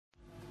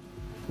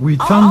We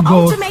thank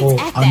God for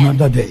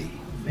another day.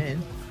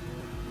 Amen.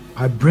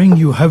 I bring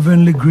you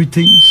heavenly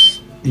greetings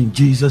in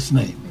Jesus'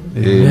 name.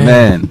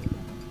 Amen.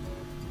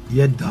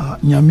 Yeda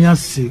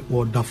nyamiase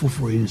wo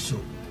dafoforo inso.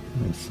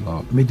 Yes,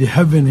 Lord. May the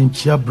heaven in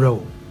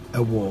chiabrel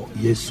ewo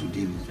Yesu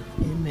dim.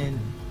 Amen.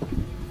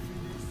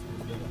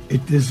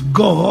 It is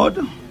God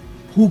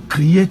who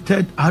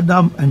created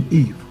Adam and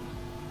Eve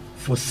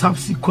for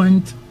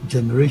subsequent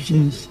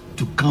generations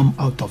to come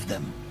out of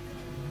them.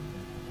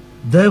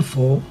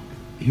 Therefore,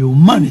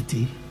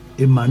 humanity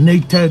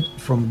emanated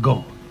from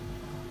God,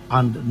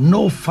 and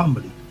no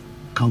family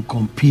can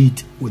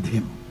compete with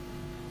him.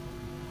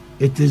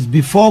 It is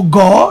before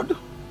God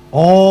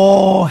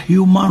all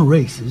human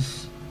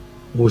races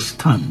will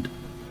stand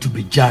to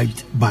be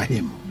judged by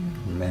him.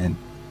 Amen.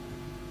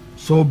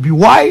 So be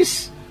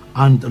wise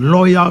and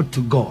loyal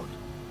to God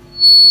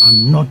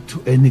and not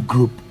to any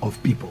group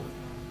of people.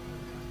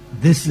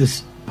 This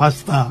is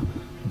Pastor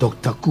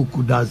Dr.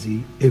 Kuuku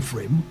Dadzie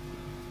Ephraim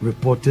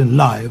reporting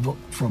live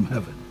from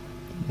heaven.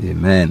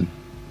 Amen.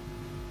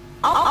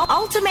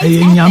 Ultimate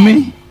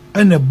Nyame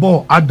ene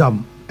bo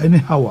Adam ene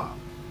Hawa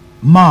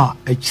ma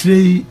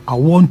echire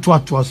awon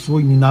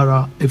toatoaso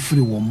nyinara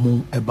efiri won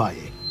mu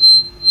ebaye.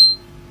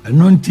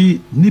 Eno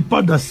nti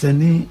nipa da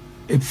seni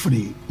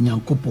efiri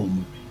Nyankopon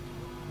mu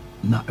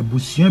na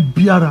ebusua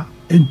biara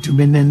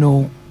entumene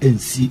no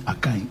ensi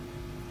akan.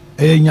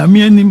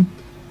 Nyame anim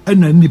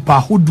ena nipa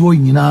hodo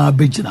nyina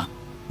begina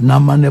na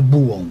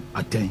manebu won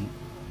aten.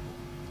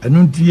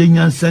 Eno nti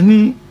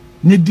yenyansani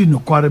ne di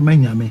nokware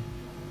manyame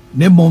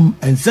ne mom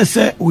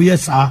ensese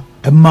oyesa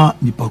ema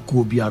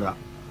nipakuo biara.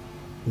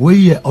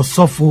 Weye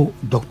osofo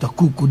Dr.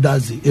 Kuuku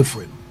Dadzie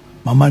Ephraim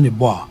mama ne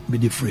boa be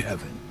the free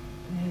heaven.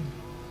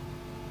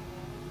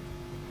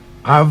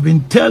 I've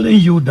been telling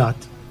you that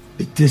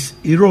it is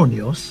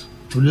erroneous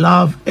to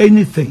love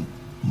anything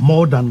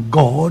more than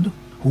God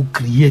who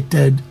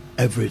created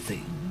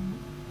everything.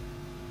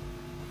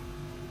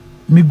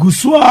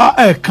 Migusua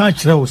ka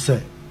kire wo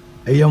se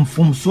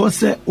eyamfom so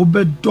se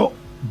obedo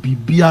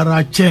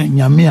bibiara che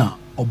nyame a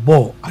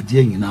obo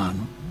ade nyina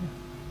no.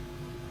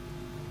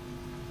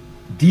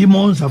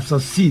 Demons have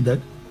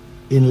succeeded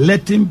in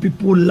letting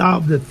people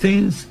love the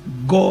things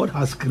God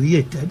has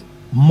created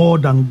more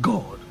than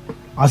God,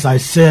 as I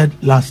said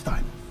last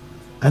time.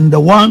 And the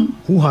one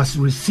who has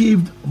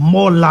received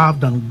more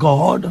love than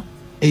God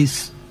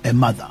is a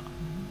mother.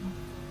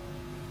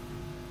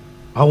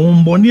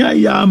 Awombonia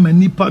ya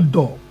manipa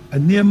do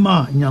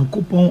enema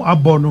Nyankopon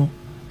abono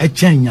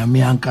echen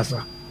nyame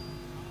ankasa.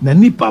 Na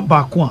nipa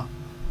bako a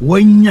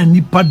wanya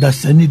nipa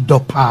dasani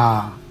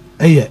dopa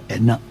eye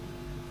ena.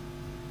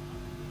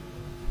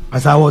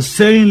 As I was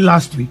saying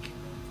last week,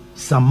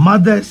 some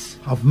mothers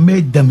have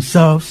made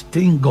themselves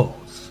tin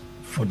gods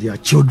for their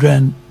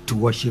children to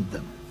worship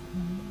them.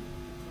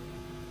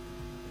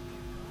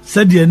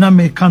 Said ye na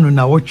me kanu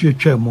na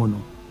wotwetwe mu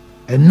no,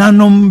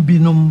 enanom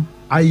binom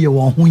aye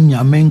won ho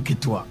nyame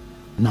nketwa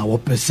na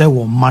wopese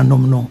won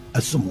manom no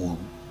asomo.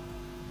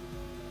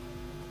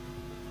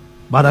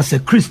 But as a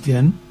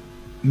Christian,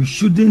 you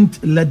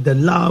shouldn't let the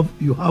love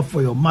you have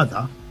for your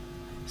mother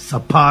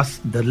surpass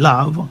the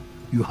love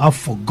you have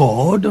for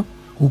God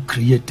who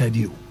created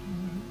you.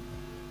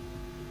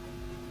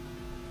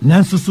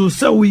 Nanso so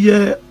se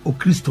woye o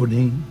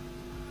Kristoni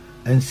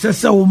en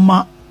sese wo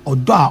ma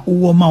odo a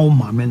wo ma wo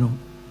mame no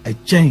e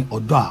chen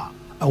odo a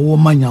wo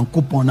ma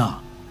Nyankopon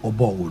a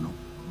obo wo no.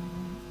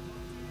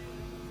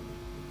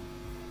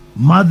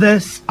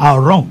 Mothers are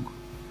wrong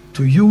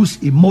to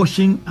use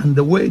emotion and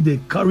the way they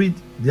carried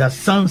their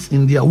sons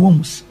in their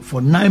wombs for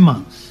 9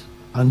 months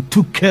and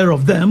took care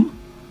of them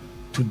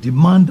to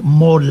demand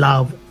more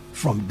love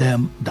from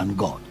them than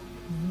God.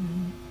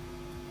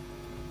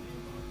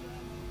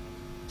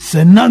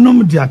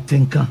 Senanum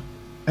diatenka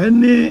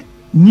ene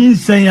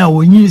nyinsen ya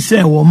wo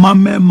nyinsen wo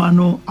mamema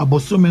no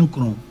abosome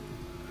nkron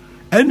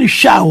ene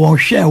hwa wo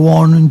hwe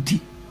won nti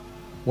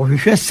wo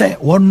hwehwe se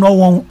won no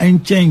won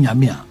enchen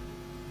nyame a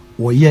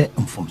wo ye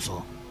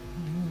mfomso.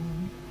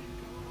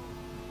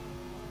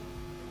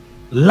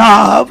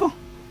 Love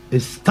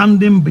is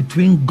standing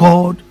between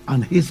God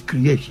and his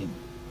creation,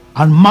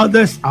 and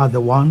mothers are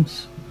the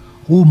ones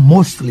who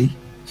mostly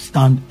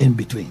stand in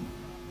between.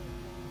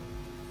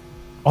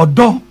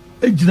 Odo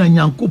ejina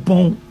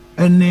Nyankopon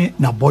ene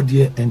na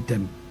bodie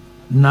entem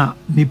na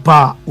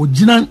nipa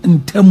ojina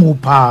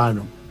ntemu pa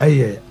no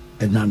eye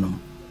enanom.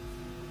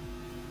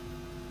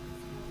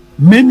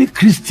 Many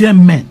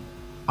Christian men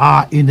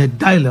are in a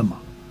dilemma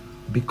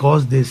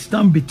because they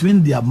stand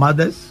between their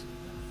mothers,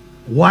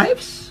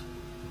 wives,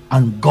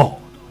 and God,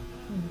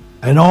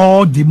 and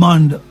all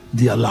demand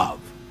their love.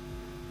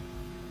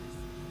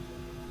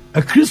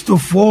 A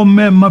Christopher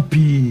memma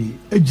pi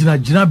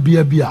ejina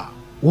bia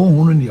won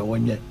hunu ne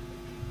wonye.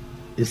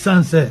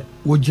 Esan se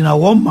wojina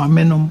won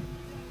mamenom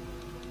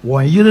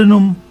won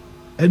yerenom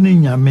ene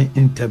nyame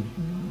ntem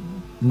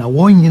na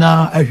won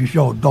nyina ahwehwe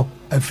odo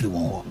afiri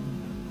won ho.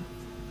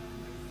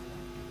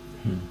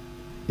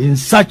 In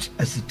such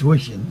a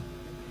situation,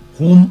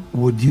 whom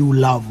would you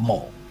love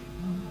more?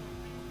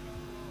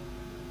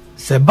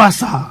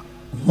 Sebasa,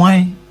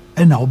 why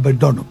ɛna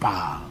wobɛdɔ no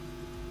paa.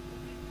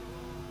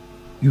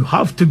 You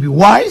have to be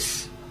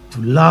wise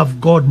to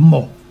love God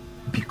more,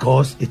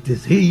 because it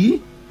is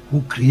He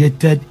who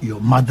created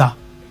your mother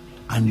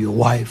and your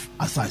wife,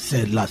 as I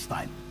said last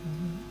time.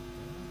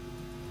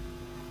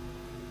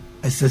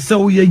 Ɛsɛ sɛ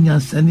woyɛ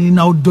nyansani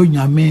na wodɔ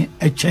Nyame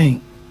ɛkyɛn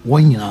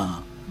wɔn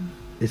nyinaa.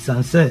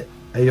 Ɛsiane sɛ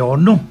ɛyɛ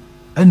ɔno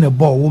ɛna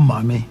ɛbɔɔ wo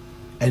maame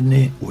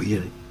ɛne wo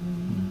yere.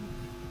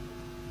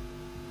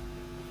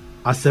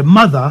 As a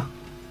mother,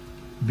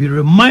 be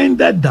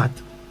reminded that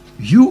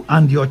you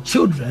and your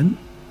children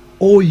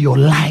owe your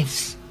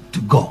lives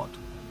to God.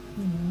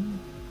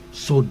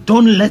 So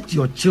don't let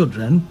your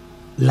children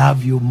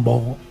love you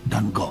more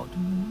than God.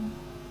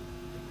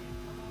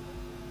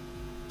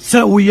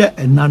 Sɛ woyɛ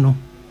ɛna no,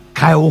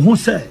 kae wo ho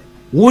sɛ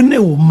wo ne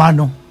wo ma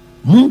no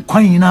mo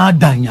nkwa nyinaa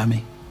da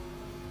Nyame.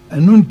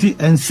 Ɛno nti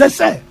ɛnsɛ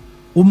sɛ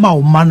woma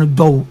wo ma no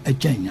dɔ wo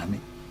ɛkyɛn Nyame.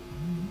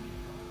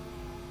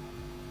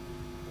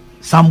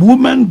 Some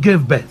women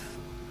gave birth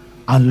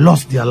and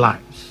lost their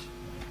lives.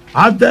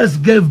 Others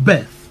gave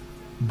birth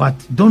but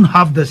don't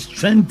have the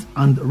strength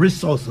and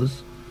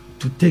resources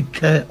to take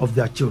care of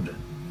their children.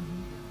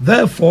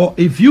 Therefore,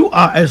 if you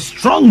are a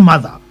strong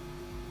mother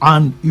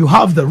and you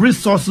have the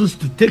resources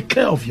to take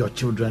care of your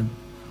children,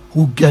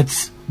 who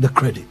gets the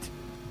credit?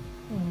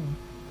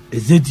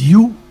 Is it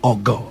you or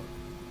God?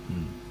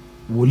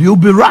 Will you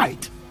be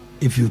right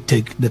if you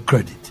take the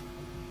credit?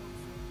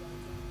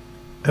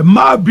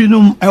 Emma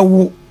binum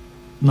ewo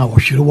na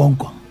wɔhwere wɔn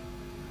kwan.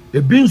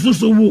 Ebi nso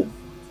so wo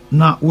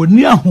na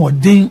wɔni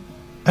ahoɔden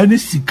ɛne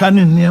sika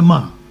ne nneɛma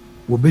a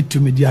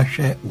wɔbɛtumi de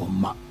ahwɛ wɔn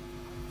ma.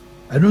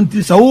 Ɛno nti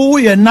sɛ wo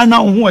yɛ nana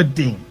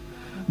ahoɔden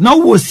na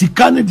wo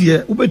sika ne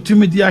deɛ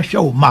wobɛtumi de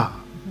ahwɛ wo ma.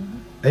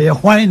 Ɛyɛ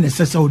hwan ne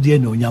sɛ sɛ wo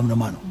deɛ na onyam no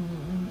ma no.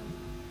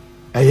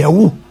 Ɛyɛ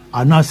wo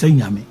anaasɛ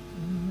Nyame.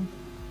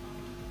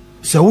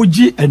 Sɛ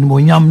wogye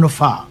animonyam no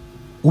fa a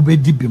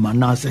wobɛdi bi ma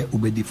anaasɛ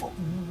wobɛdi fɔ.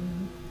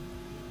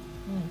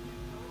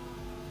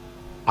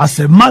 As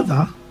a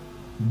mother,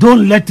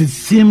 don't let it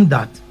seem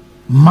that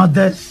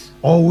mothers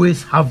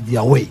always have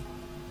their way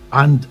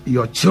and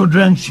your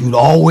children should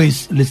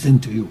always listen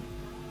to you.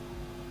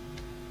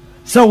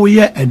 So we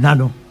are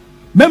enano.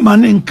 Mema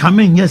ne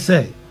nkame nyɛ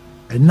sɛ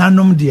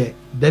enanom deɛ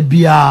da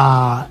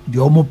bia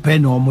deɛ ɔmo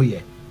pɛ na ɔmo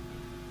yɛ.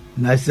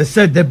 Na ɛsɛ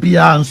sɛ da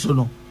bia nso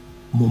no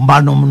mo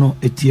mbanom no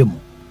etie mo.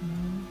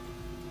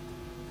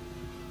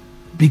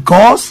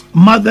 Because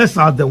mothers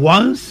are the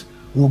ones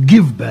who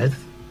give birth,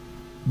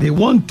 they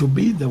want to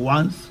be the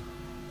ones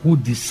who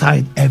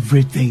decide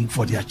everything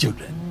for their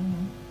children.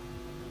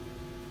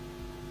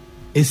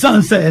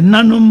 Esan sɛ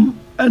enanom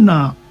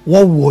ɛna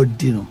wɔwɔ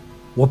di no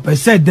wɔpɛ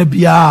sɛ da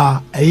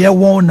bia ɛyɛ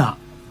wɔn na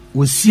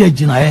wɔsi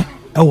agyinaeɛ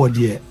ɛwɔ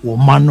deɛ wɔn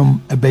manom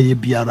ɛbɛyɛ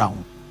biara ho.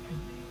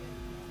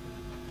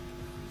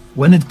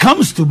 When it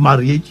comes to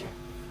marriage,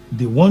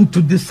 they want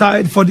to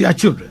decide for their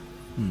children,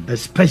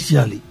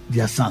 especially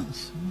their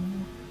sons.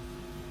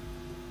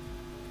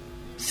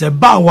 Sɛ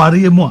ba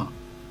awareɛ mu a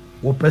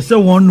wɔpɛ sɛ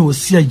wɔn na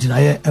wɔsi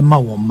agyinaeɛ ɛma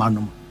wɔn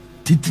manom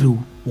titiriw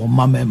wɔn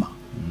mama.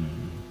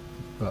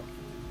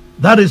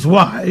 That is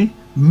why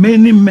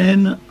many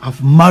men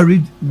have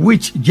married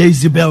witch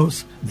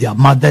Jezebels their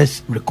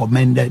mothers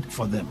recommended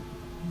for them.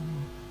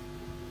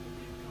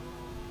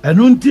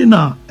 Ɛno nti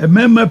na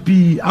mmarima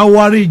pii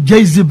aware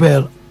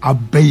Jezebel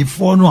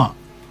abɛyifoɔ no a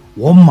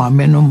wɔn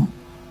maamenom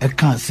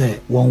ɛka sɛ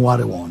wɔn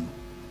ware wɔn.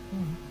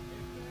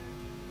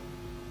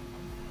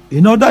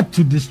 In order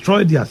to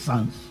destroy their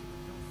sons,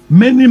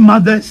 many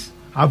mothers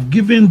have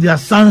given their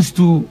sons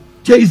to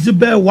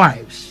Jezebel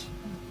wives,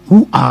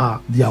 who are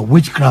their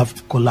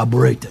witchcraft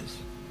collaborators.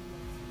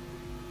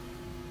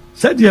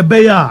 Said ye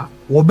beya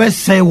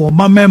wobɛsɛe wɔ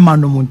mamɛma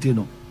no mu nti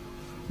no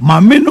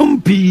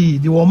mamenom pii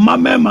de wɔ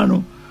mamɛma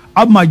no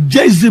ama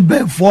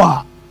Jezebel fo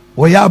a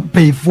wɔyɛ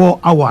apɛifoɔ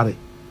aware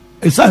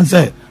ɛsiane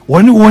sɛ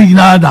wɔne wɔn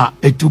nyinaa na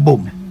ɛtu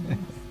bom.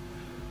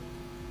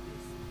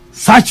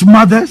 Such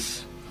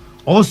mothers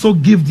also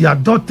give their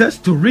daughters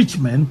to rich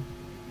men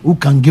who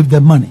can give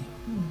them money.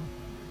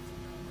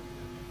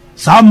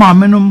 Saa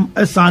mamenom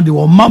ɛsan de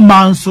wɔn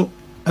mama nso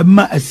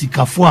ɛma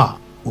asikafo a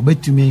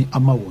wɔbɛtumi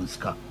ama wɔn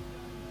sika.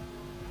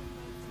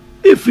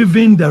 If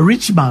even the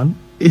rich man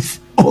is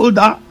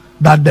older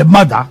than the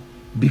mother,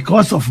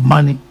 because of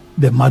money,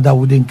 the mother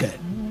wouldn't care.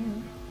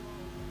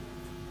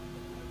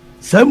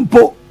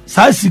 Sempo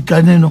saa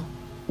sikane no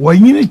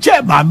wɔnyini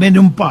kyɛ maame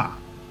no mpo a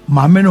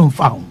maame no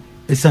mfa ho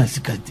ɛsan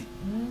sikati.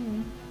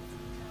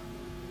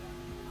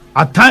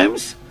 At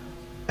times,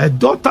 a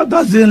daughter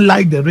doesn't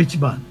like the rich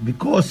man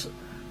because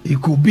he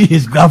could be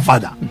his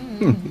grandfather.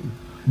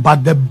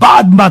 But the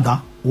bad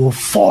mother will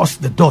force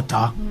the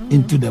daughter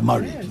into the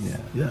marriage.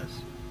 Yes.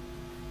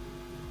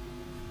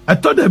 I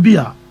told the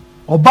bia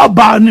oba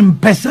ba ne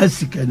mpesa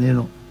sikane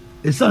no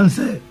esan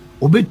se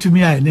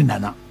obetumi aye ne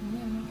nana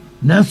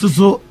nanso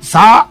so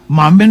saa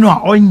maame no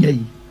a onye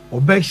yi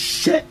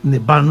obehye ne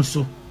ba no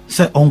so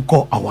se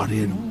onko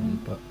aware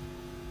no.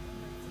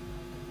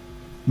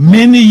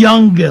 Many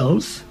young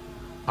girls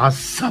are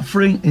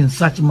suffering in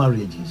such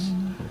marriages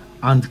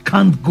and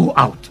can't go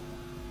out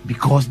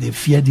because they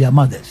fear their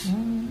mothers.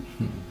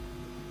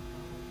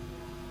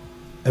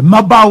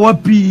 mmabaawa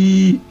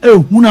pii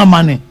ehunu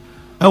amane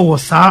ɛwɔ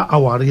saa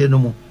awareɛ no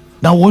mu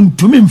na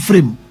wɔntumi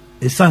mfirim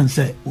ɛsiane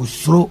sɛ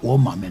osoro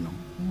wɔn maame no.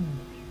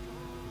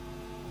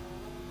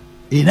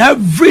 In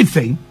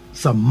everything,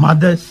 some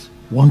mothers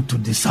want to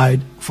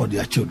decide for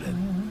their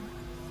children.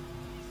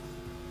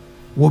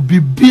 Wɔ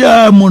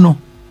biribiara mu no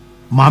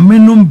maame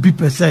nom bi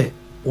pɛ sɛ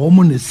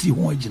wɔn na si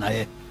ho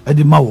agyinaeɛ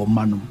ɛde ma wɔn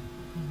mma nom.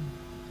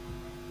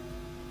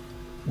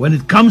 When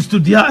it comes to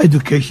their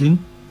education,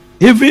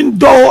 even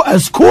though a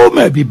school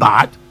may be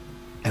bad,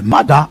 a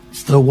mother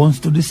still wants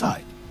to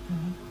decide.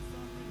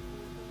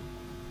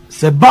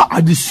 Sɛ ba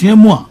adesua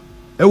mu a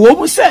ɛwɔ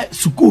mu sɛ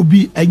sukuu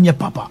bi ɛnyɛ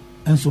papa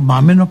nso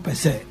maame no pɛ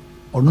sɛ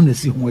ɔno na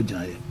si ho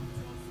agyinaeɛ.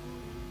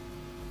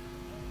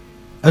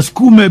 A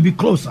school may be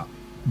closer,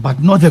 but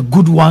not a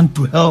good one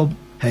to help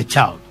her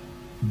child.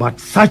 But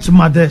such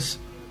mothers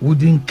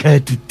wouldn't care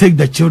to take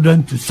the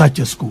children to such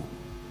a school.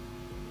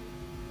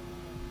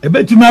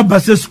 Ebetumi aba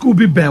sɛ school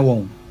bi bɛn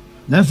wɔn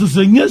nanso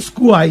so nye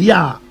school a yɛ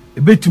a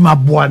ebetumi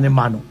aboa ne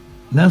ma no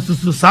nanso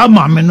so saa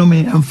maame no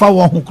mi ɛmfa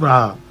wɔn ho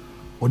koraa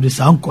ɔde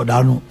saa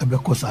nkɔdaa no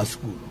ɛbɛkɔ saa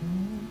school no.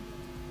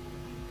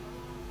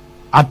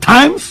 At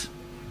times,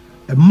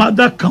 a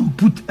mother can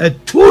put a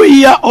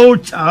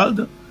 2-year-old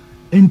child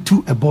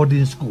into a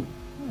boarding school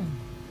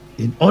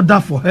in order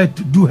for her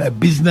to do her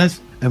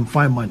business and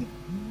find money.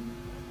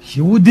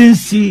 She wouldn't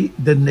see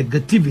the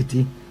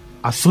negativity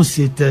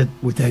associated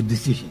with her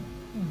decision.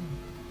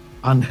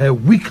 And her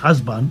weak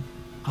husband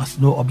has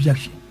no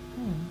objection.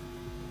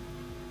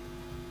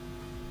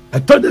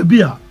 Ɛtɔ bi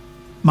a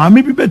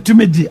maame bi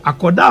bɛtumi di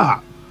akɔda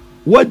a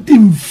wadi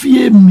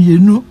mfie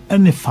mmienu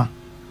ɛne fa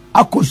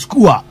akɔ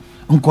school a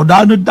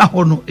nkɔda no da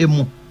hɔ no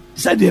emu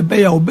sɛdeɛ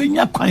ɛbɛyɛ a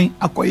ɔbɛnya kwan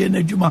akɔyɛ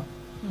n'adwuma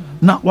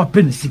na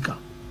wapɛ ne sika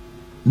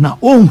na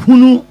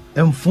ɔnhunu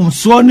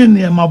mfomsoɔ ne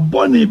nneɛma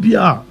bɔne bi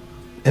a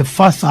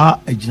ɛfa saa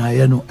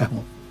agyinaeɛ no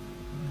ɛho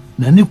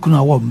na ne kunu a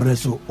wɔ mmerɛ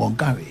so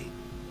wɔnka hwee.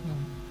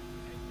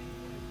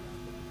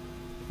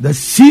 The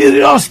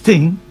serious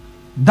thing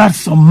that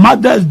some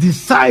mothers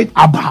decide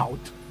about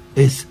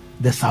is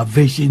the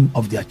salvation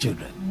of their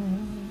children.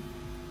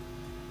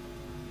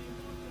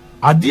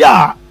 Adeɛ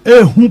a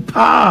ehu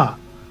paa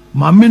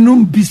maame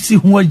nom bi si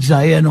ho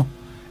agyinaeɛ no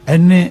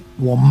ɛne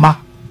wɔn mma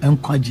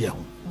nkwagyeɛ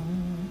ho.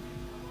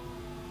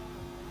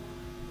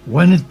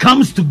 When it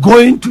comes to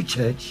going to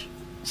church,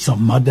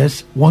 some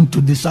mothers want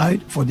to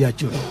decide for their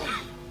children.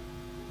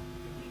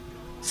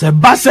 Sɛ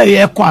ba sɛ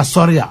yɛkɔ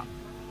asɔre a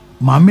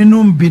maame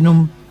nom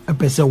binom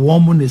ɛpɛ sɛ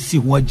wɔn mo na si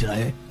ho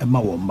agyinaeɛ ɛma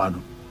wɔn mma no.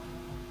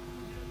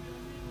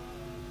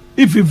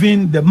 If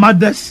even the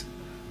mothers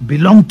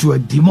belong to a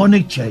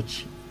demonic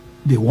church,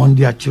 they want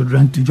their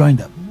children to join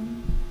them.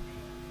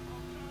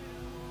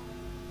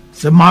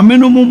 Sɛ maame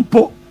no mu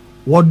mpo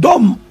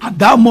wɔdɔm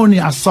adamo ne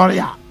asɔre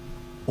a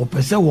ɔpɛ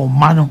sɛ wɔn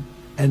mma no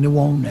ɛne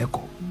wɔn na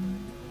ɛkɔ.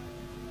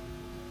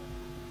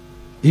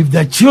 If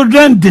the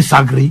children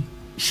disagree,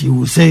 she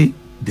will say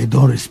they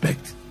don't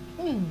respect.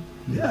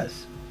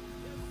 Yes.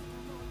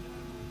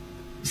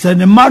 Sɛ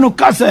ne mma no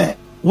ka sɛ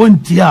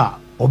wɔntie a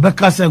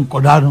ɔbɛka sɛ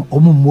nkɔdaa no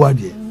ɔmo mmua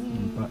deɛ.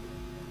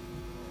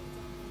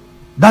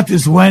 That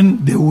is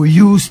when they will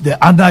use the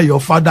honor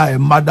your father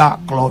and mother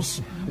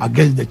clause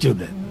against the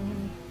children.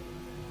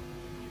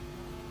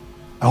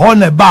 Ɛhɔ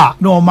na ba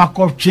na ɔmo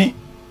akɔtwe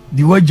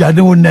di wagya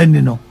ne wo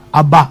nani no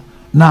aba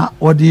na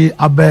ɔde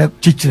abɛ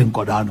kyikyiri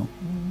nkɔdaa no.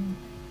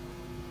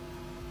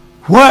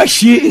 Where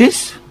she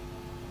is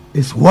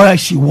where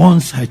she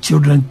wants her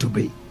children to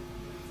be.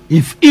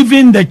 If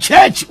even the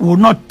church will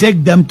not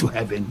take them to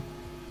heaven,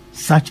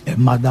 such a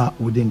mother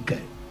wouldn't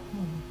care.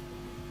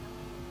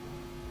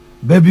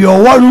 Baby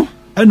ɔwɔ no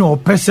ɛna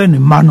ɔpɛ sɛ ne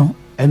mma no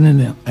ɛne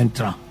ne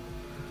ntra.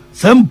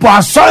 Sɛ mpo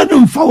asɔre no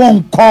mfa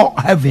wɔn kɔ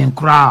heaven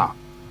koraa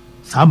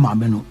saa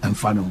maame no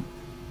ɛmfa no.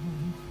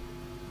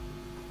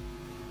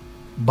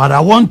 But I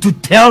want to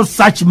tell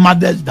such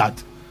mothers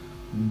that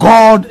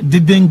God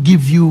didn't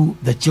give you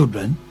the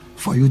children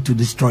for you to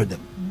destroy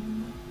them.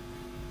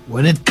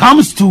 When it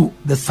comes to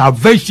the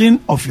salvation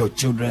of your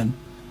children,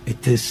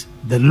 it is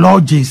the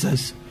Lord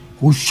Jesus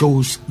who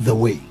shows the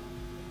way.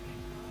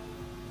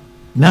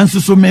 Nanso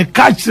so me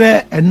ka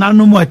kyerɛ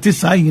ɛnanom a ɛte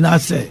saa nyinaa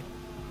sɛ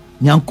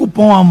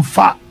Nyankopɔn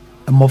amfa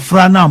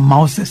mmɔfra no amma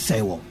wo sɛ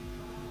sɛe wɔn.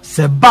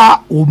 Sɛ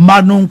ba wo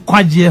mma no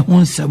nkwagyeɛ ho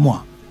nsɛm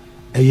a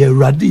ɛyɛ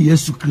Awurade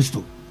Yesu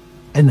Kristo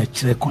ɛna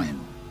kyerɛ kwan no.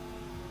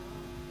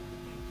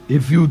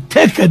 If you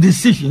take a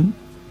decision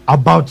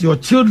about your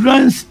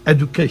children's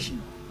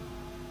education,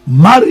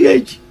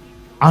 marriage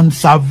and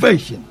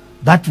salvation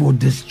that will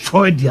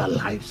destroy their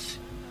lives,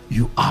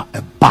 you are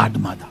a bad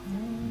mother.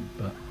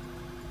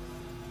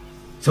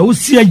 So we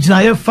see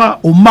a fa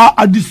oma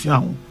adusua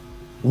ho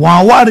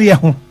wɔn awareɛ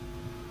ho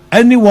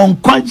ɛne wɔn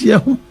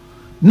nkwagyeɛ ho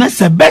na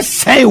sɛ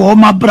bɛsɛe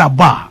wɔn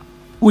abrabɔ a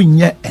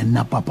wonyɛ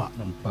ɛna papa.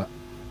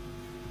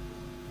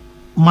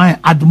 My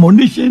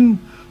admonition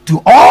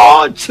to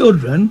all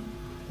children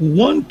who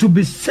want to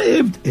be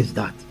saved is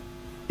that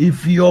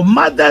if your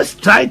mothers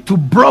try to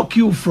block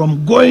you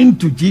from going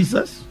to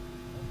Jesus,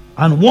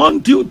 and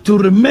want you to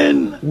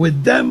remain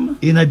with them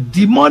in a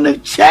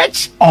demonic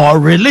church or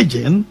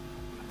religion,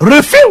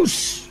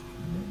 refuse.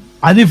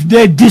 And if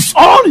they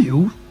disown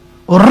you,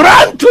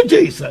 run to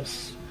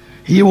Jesus.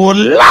 He will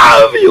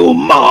love you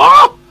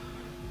more,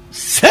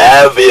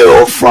 save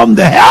you from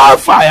the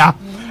hellfire,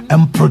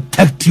 and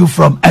protect you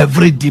from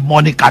every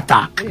demonic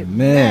attack.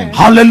 Amen.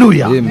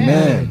 Hallelujah.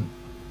 Amen.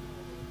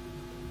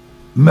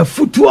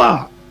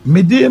 Mefutua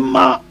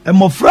medema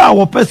emofra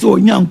wo pese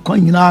onya nkwa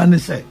nyina ne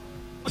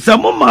se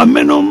mo ma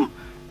menom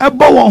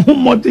ebo wo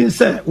homodin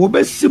se wo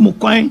besi mu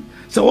kwan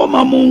se wo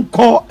ma mo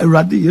nko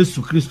Awurade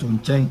Yesu Kristo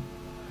nchen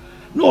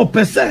na o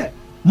pese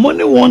mo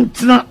ne won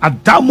tena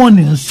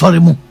adamoni nsori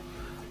mu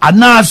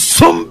ana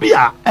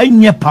sombia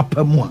enye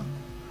papa mu a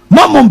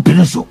mo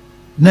mpene so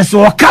na se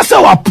o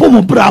kasa wa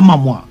pom bra ma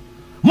mo a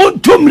mo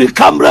tumri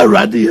kamra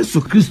Awurade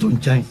Yesu Kristo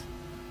nchen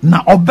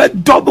na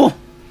obedobo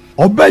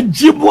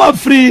obejibu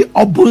afri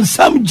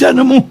obunsam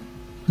janemu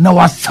na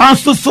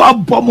wasanso so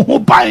abom ho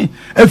ban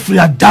afri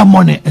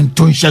adamone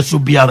entonhye so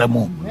biara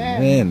mu.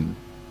 Amen.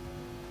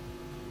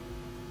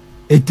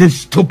 It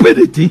is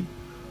stupidity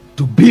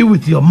to be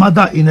with your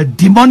mother in a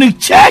demonic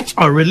church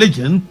or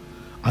religion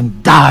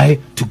and die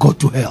to go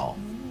to hell.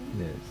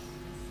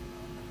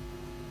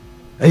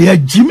 Yes.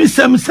 Jimmy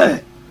Sam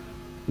say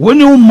when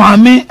you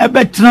mami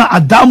ebetra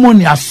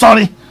adamone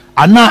asori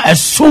ana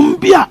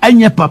esombia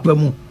enye papa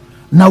mu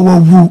na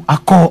wawu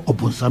akọ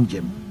obunsam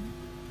jem.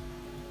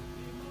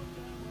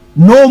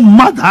 No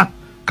mother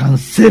can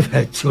save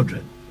her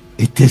children.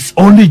 It is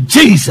only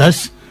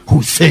Jesus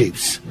who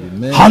saves.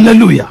 Amen.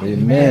 Hallelujah.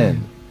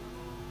 Amen.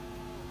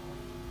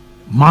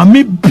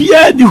 Mami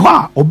bia ni ho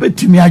a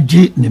obetumi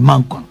agye ne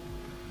mankwa.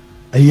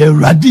 Eye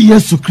Awurade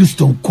Yesu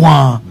Kristo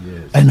nkwa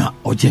ena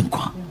ogye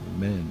nkwa.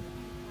 Amen.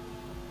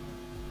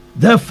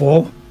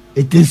 Therefore,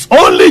 it is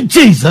only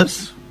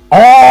Jesus.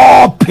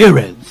 All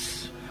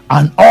parents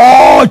and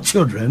all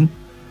children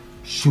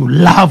should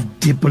love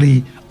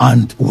deeply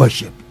and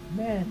worship.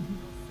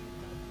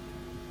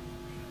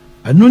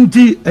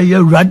 Anunti eye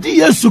Awurade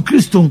Yesu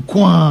Kristo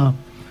nkwa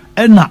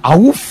ena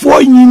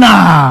awofo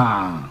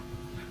nyina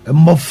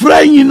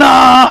mmofra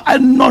nyina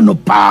eno no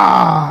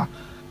pa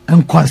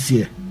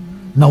enkwase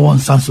na won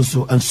sanso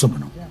so ensom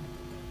no.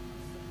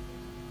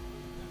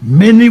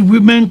 Many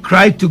women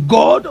cry to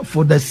God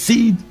for the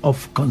seed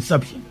of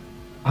conception,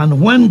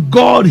 and when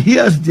God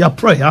hears their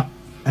prayer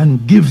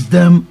and gives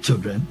them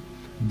children,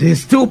 they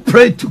still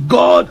pray to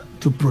God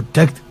to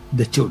protect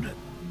the children.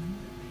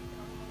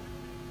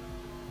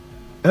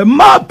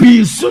 Emma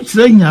pi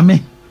sutre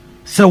nyame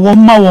se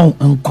woma won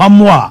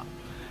nkwamo a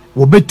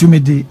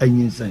wobetumi di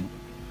anyinsen.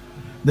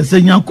 De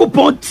se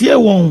Nyankopon tie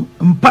won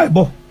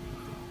mpaibo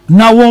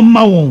na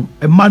woma won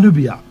emma no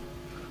bia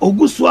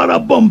ogusuara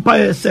bom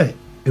mpae se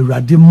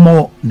Awurade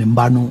mo ne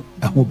mba no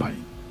eho ban.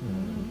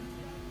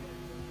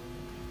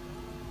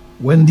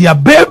 When their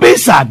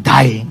babies are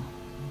dying,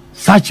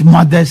 such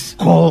mothers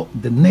call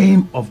the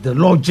name of the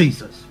Lord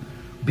Jesus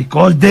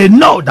because they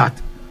know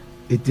that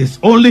it is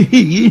only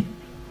He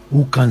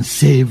who can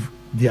save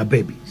their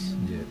babies.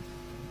 Yes.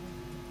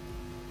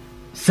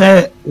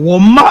 Say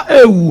woma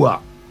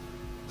ewa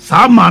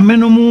sa maame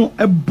no mu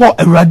ebo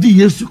Awurade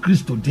Yesu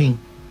Kristo din.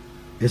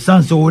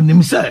 Esan so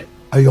onim say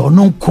ayo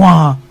no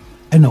kwa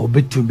ena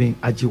obetumi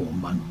agye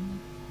woma no.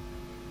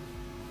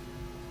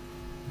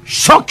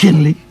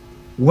 Shockingly,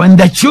 when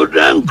the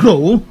children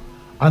grow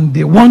and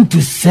they want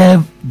to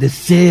serve the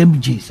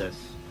same Jesus,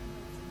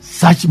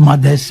 such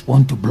mothers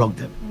want to block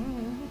them.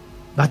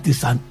 That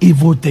is an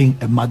evil thing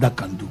a mother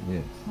can do.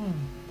 Yes.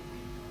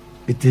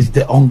 It is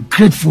the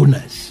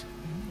ungratefulness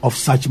of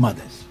such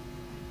mothers.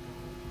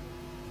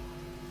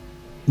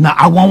 Now,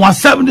 I want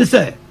to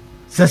say,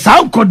 sa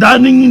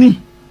nkoda ni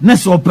na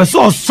so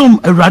peso som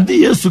Awurade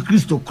Yesu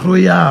Kristo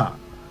kroya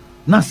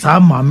na sa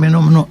maame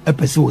no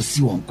epese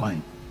osi won kwan.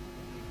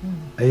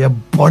 Eye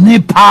bone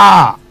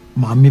pa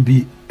maame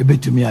bi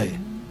ebetumi aye.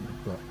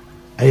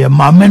 Eye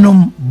maame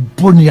no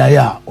boni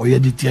aya oye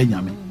di tie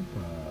nyame.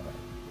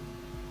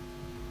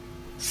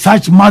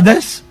 Such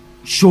mothers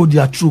show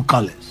their true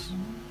colors.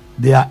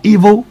 They are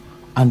evil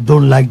and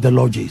don't like the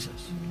Lord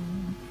Jesus.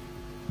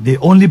 They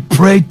only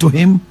pray to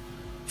Him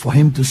for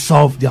Him to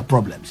solve their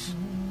problems.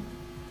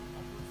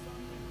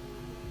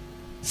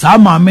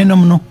 Sama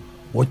amenom no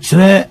wo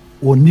kire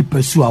wo ni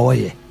pesu a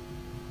woye.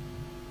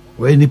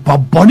 We ni pa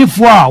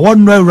bonifo a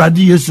wonno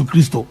Awurade Yesu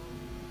Kristo.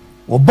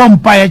 Wo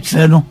bompa ye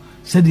kire no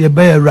se de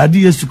be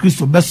Awurade Yesu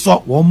Kristo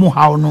beso wo mu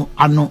haw no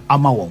ano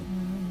ama won.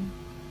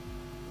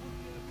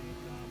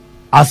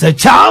 As a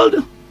child,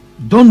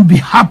 don't be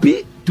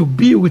happy to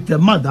be with a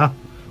mother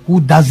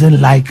who doesn't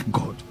like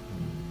God.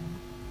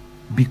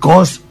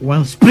 Because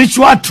when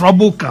spiritual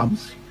trouble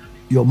comes,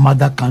 your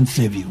mother can't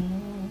save you.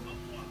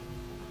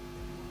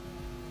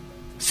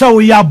 So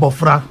we are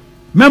bofra.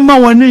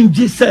 Remember when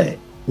ninji say,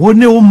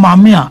 "Wone o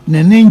mamia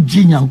ne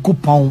ninji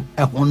Nyankopon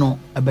ehono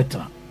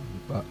ebetra."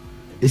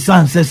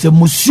 Isan says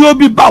musuo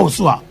bi ba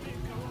so a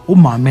o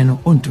mame no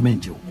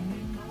ontumenje.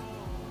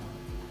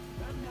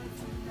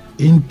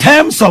 In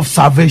terms of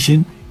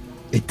salvation,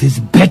 it is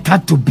better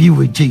to be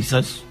with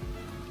Jesus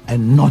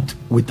and not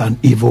with an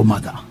evil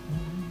mother.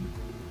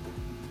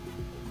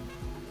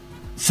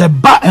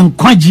 Seba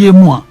Nkwagye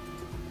mu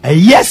a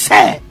yes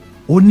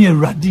oni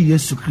Awurade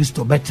Yesu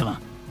Kristo betena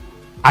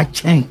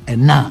achen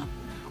ena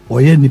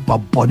oye nipa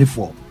body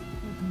for.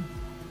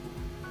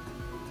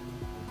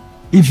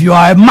 If you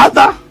are a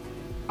mother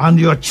and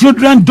your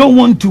children don't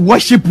want to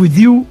worship with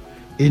you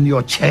in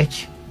your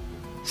church,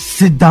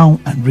 sit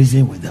down and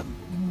reason with them.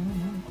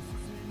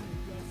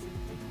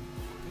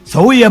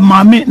 So we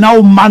mami na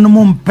o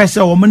manum pese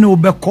o mene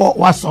obeko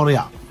wa sorry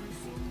a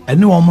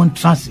ene o mon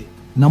transe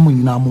na mo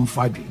nyina mo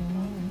mfadwe.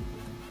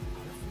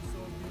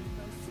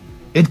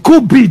 It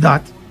could be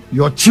that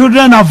your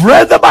children have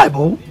read the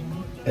Bible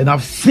and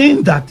have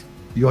seen that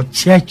your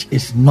church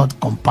is not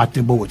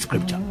compatible with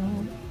scripture.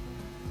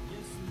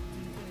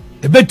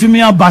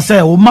 Ebetumi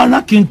abase o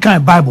mana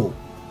kinkan Bible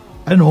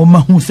ene o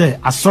mahu se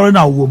asori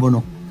na wo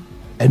no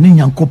ene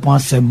Nyankopon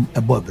asem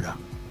ebobra.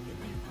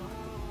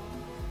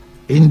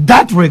 In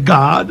that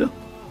regard,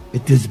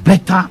 it is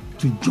better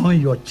to join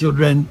your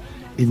children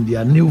in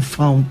their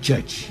newfound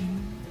church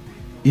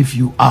if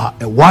you are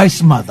a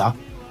wise mother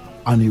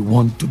and you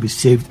want to be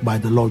saved by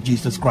the Lord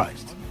Jesus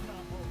Christ.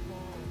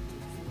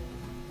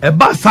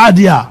 Eba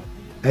sadia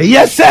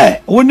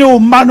yese woni o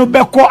manu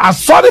beko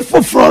asori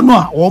foforo no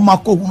a wo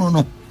mako hunu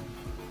no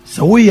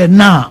se wo ye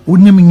na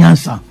onim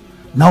nyansa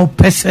na wo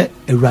pese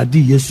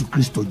Awurade Yesu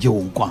Kristo je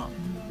wo nkwa.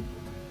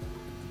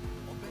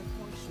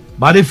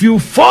 But if you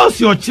force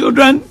your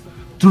children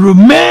to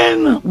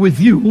remain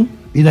with you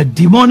in a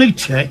demonic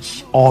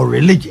church or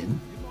religion,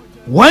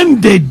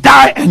 when they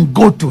die and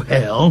go to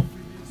hell,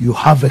 you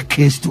have a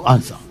case to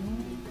answer.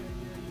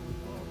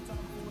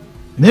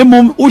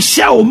 Nemum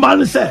usha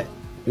oman se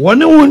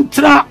woni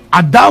wontra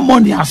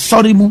adamoni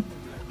asori mu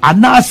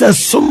anase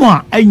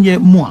somo enye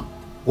mu a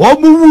wo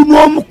mu wu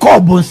no mu ko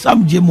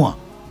bonsam je mu a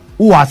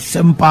wo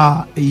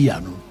asempa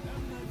eyano.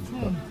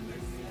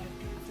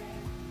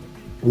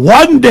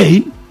 One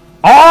day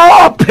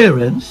all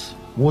parents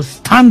will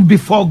stand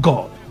before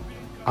God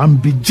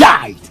and be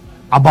judged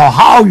about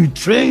how you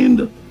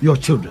trained your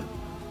children.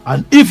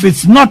 And if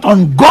it's not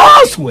on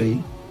God's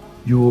way,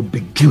 you will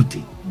be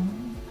guilty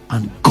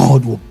and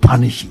God will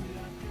punish you.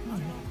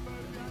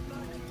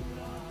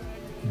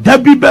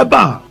 Debi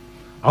beba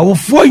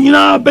awofo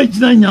nyina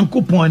begyina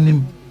Nyankopon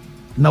anim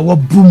na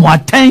wabu mu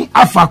aten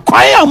afa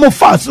kwan a mo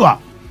fa so a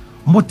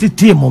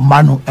motete mo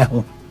ma no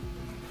eho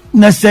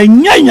na se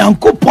nya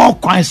Nyankopon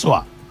kwan so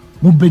a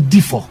mo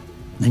bedi fo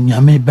na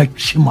nyame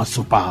betwima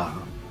so pa.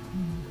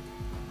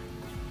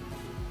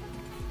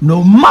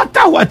 No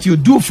matter what you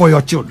do for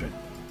your children,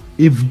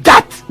 if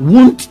that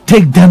won't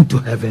take them to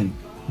heaven,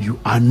 you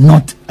are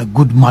not a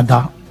good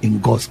mother in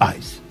God's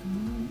eyes.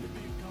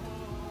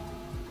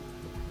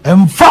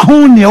 Emfa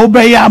hu ne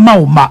obeya ma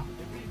uma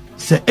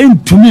se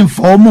entumi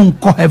mfa omo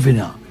nko heaven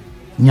a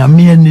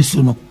nyame ani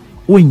so no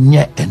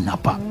onye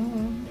enapa.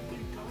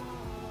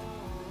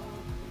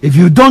 If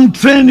you don't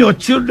train your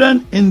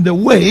children in the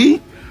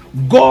way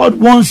God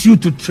wants you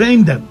to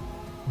train them,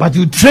 but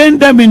you train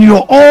them in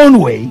your own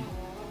way,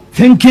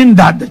 thinking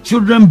that the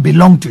children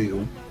belong to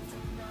you,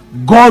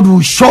 God will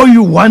show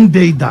you one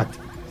day that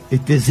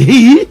it is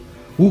He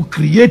who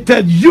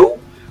created you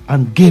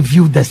and gave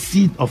you the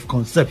seed of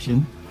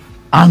conception,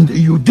 and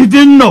you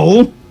didn't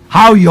know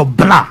how your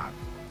blood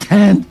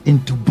turned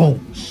into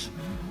bones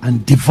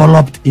and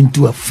developed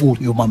into a full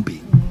human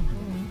being.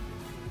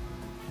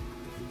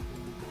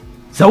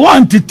 So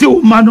one titi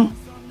umano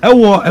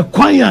ewo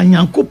ekwanya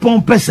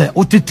Nyankopon pese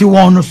otiti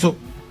won no so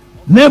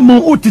na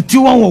mo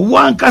otiti won wo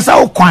wankasa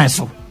okwan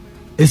so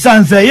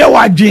esanse ye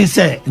wadwen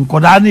se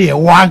nkoda na ye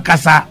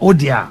wankasa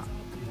odia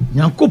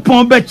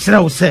Nyankopon be kire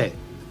wo se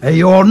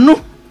eye ono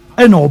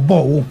ena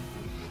obo wo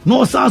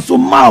no sanso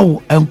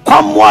mawo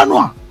enkwamwa no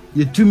a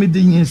yetumi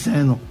de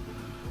nyinsen no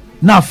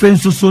na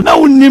afenso so na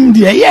unim de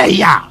ye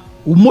ya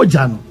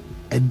umoja no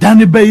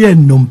edane be ye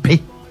nnompe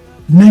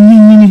na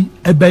nyinyini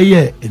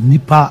ebeye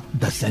nipa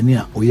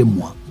dasania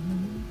oyemua.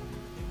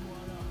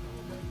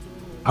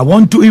 I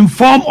want to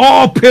inform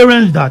all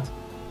parents that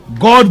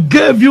God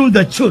gave you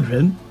the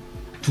children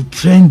to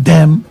train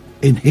them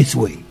in His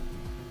way.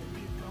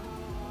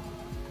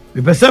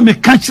 We pese me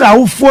kanchira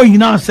awofo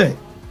yina se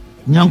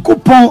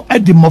Nyankopon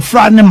edi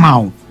mofra ne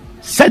mawo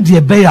said ye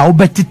be ya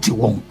obetiti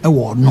won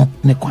ewo no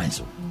ne kwan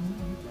so.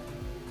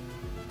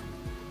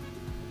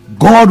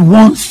 God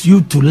wants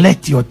you to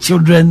let your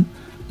children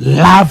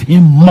love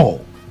Him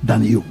more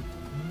than you.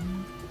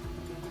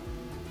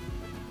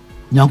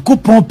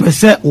 Nyankopon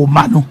pese o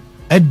mano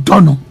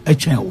edono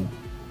echen o.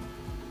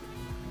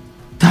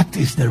 That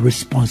is the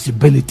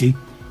responsibility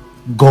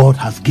God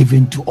has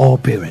given to all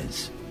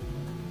parents.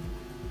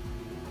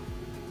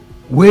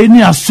 When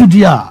you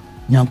asudia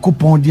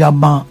Nyankopon di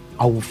ama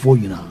awofo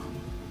yina.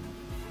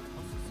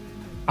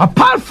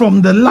 Apart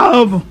from the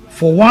love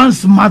for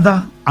one's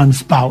mother and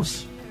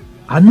spouse,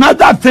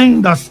 another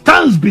thing that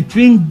stands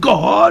between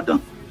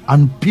God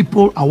and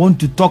people I want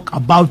to talk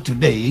about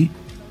today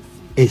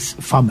is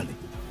family.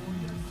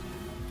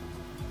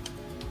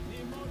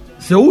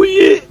 So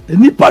we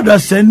nipa da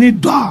seni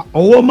da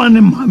owo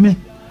mane mame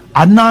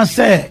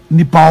anase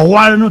nipa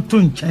oware no to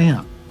nkyɛn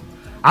a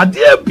ade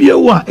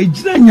abiewo a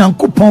ejira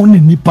Nyankopɔn ne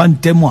nipa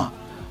ntɛm a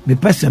me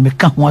pese me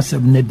ka ho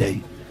asɛm ne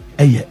dai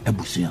ɛyɛ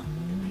abusua.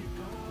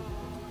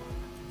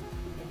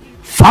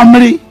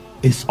 Family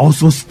is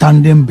also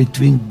standing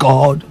between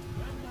God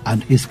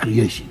and his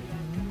creation.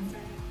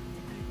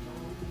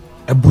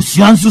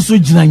 Abusua nso so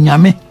gyina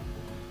Nyame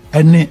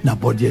ɛne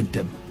n'abɔdeɛ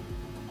ntɛm.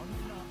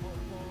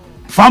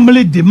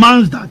 Family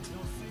demands that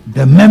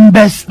the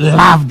members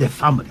love the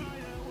family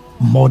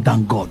more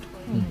than God.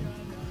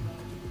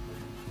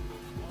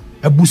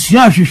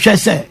 Abusua hwehwɛ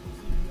sɛ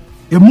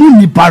emu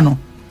nipa no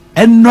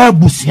ɛnɔ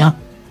abusua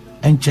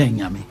ɛnkyɛn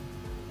Nyame.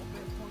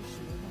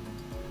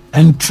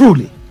 And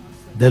truly,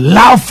 the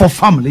love for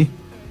family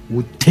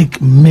would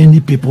take many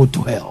people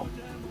to hell.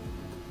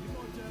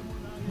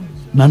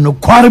 Na no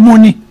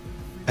kwarimoni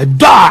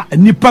ɛdɔ a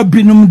nipa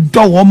binom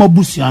dɔ wɔn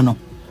abusua no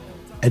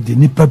ɛde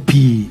nipa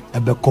pii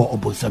ɛbɛkɔ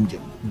ɔbɔnsam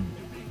gyem.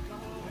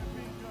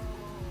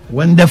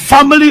 When the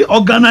family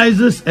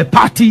organizes a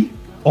party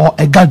or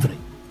a gathering,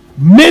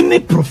 many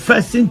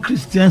professing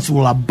Christians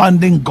will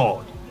abandon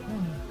God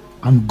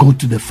and go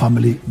to the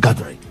family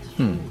gathering.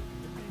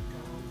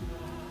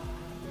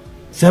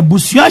 Sɛ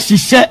busua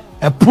hyehyɛ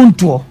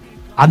ɛpontoɔ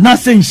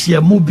anasɛ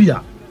nhyiamu bi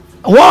a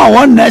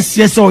wɔn na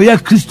ɛsɛ sɛ ɔyɛ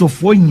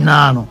Kristofoɔ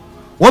nyinaa no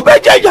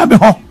wɔbɛgya Nyame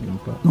hɔ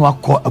na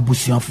wakɔ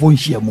abusuafoɔ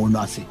nhyiamu no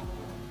ase.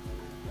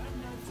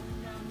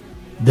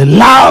 The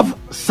love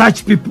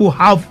such people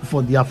have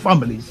for their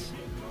families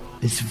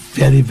is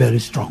very, very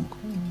strong.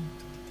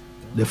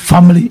 The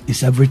family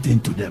is everything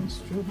to them.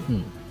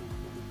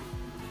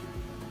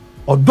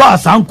 Ɔdɔ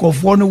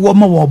asankofoɔ no wɔn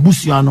ma wɔn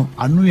abusua no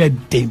ano yɛ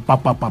den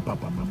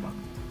papapapapapa.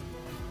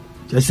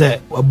 Kyerɛ sɛ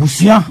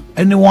abusua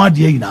ɛne wɔn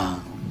adeɛ nyinaa.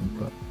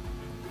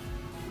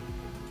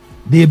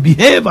 They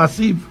behave as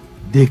if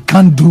they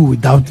can't do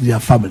without their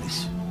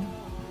families.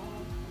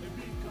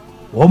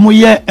 Wɔn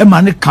yɛ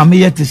ɛma ne kame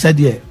yɛ te sɛ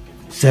deɛ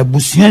sɛ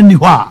abusua ni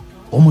hɔ a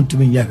wɔn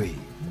ntumi nyɛ hwee.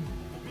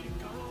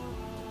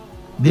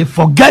 They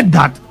forget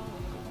that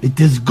it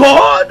is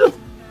God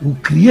who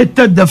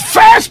created the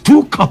first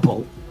two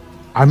couple,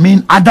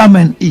 Adam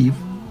and Eve,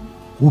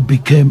 who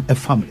became a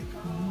family.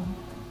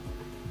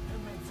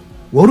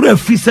 Wɔre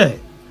fi sɛ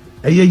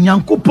ɛyɛ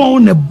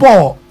Nyankopɔn ne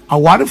bɔ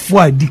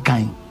awarefoɔ a di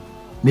kan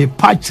me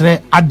pa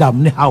kyerɛ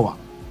Adam ne Hawa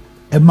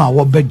ɛma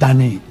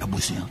wɔbɛdane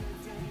abusua.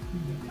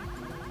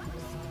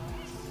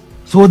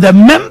 So the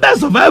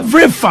members of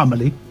every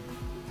family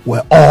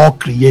were all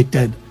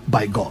created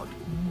by God.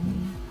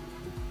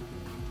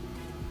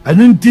 And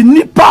nti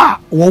nipa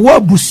wɔwɔ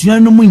abusua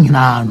no mu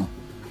nyinaa no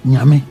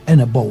Nyame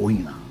ɛna bɔ wɔn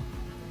nyinaa.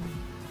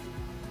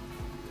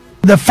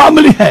 The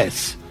family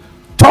heads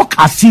talk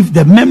as if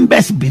the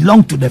members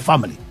belong to the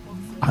family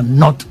and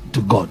not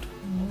to God.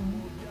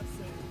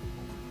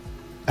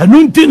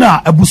 Ɛno nti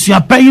na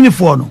abusua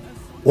panyinfoɔ no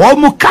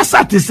wɔn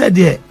kasa te sɛ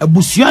deɛ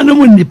abusua no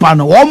mu nipa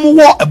no wɔn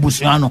wɔ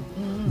abusua no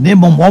ne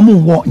mmom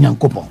wɔn wɔ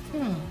Nyankopɔn.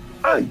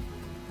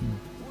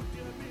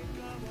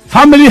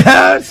 Family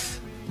heads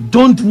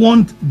don't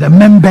want the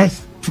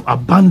members to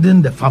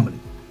abandon the family,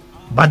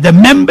 but the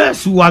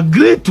members who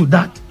agree to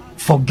that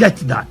forget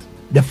that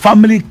the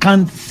family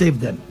can't save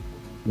them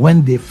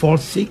when they fall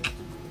sick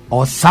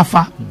or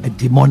suffer a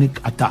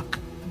demonic attack.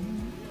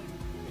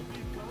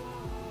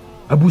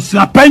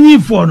 Abusua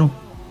panyinfoɔ no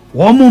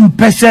wɔn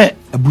mpɛ sɛ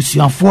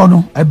abusuafoɔ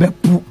no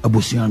ɛbɛpu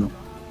abusua no,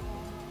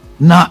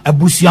 na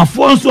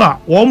abusuafoɔ nso a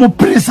wɔn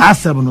pere saa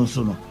asɛm no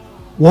nso no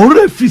wɔn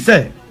refi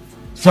sɛ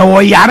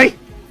wɔyare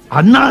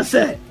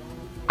anaasɛ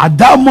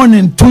adamo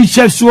ne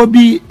ntonhyɛsoɔ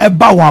bi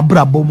ɛba wɔn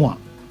abrabɔ mu a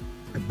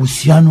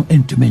abusua no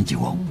ntumi ngye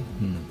wɔn.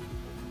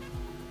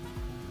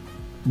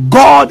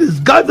 God is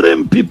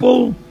gathering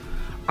people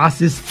as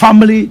his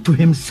family to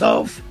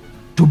himself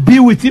to be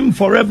with him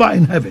forever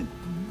in heaven.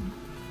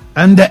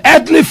 And the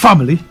earthly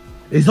family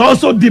is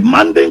also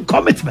demanding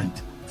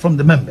commitment from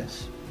the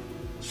members.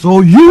 So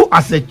you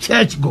as a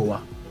church goer,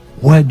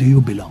 where do you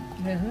belong?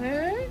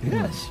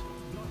 Yes.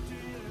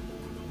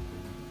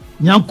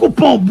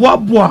 Nyankopɔn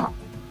boaboa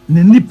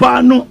ne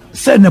nipa no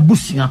sɛ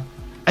n'abusua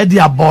ɛde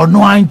abɔ no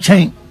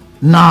ankyɛn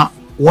na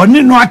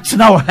wɔne no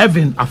atena wɔ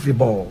heaven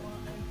afebɔɔ.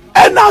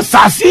 Ɛna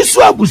asase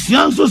so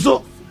abusua nso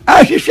so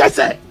ɛhwehwɛ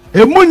sɛ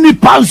emu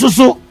nipa nso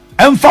so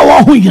ɛmfa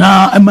wɔn ho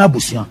nyinaa ɛma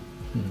abusua.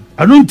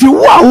 Ɛno nti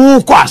wo a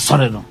wokɔ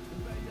asɔre no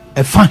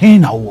ɛfa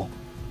hen na wo?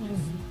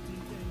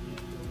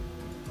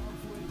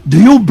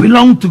 Do you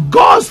belong to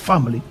God's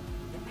family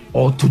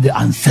or to the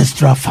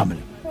ancestral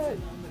family?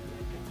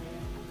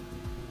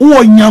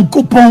 Wo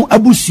Nyankopɔn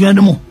abusua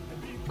no mu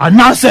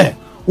anase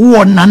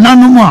wo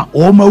nananom a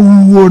o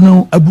mawuo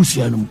no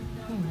abusua no mu.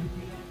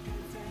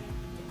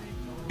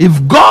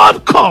 If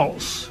God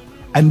calls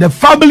and the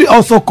family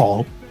also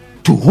call,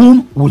 to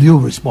whom will you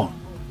respond?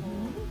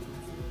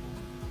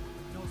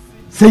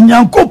 Se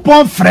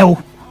Nyankopɔn frɛ wo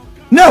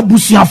na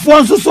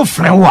abusuafoɔ nso so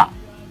frɛ wo a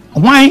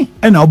hwan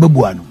ɛna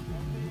wobɛbua no?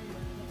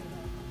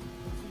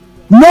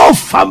 No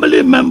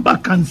family member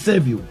can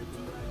save you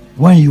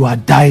when you are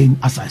dying,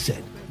 as I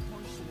said.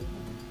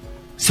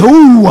 So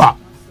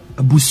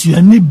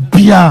abusuani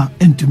bia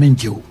ntumi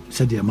ngye wo.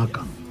 said the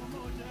American.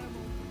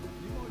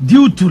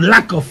 Due to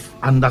lack of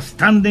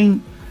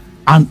understanding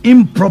and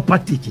improper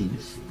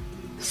teachings,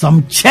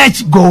 some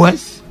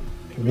churchgoers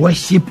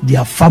worship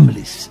their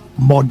families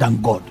more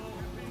than God.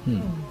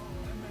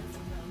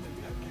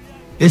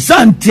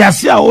 Esan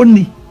tiasia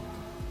oni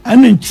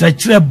ene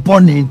nkyerɛkyerɛ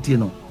bɔne nti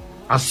no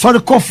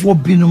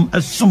asɔrekɔfoɔ binom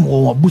ɛsom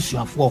wɔn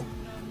abusuafoɔ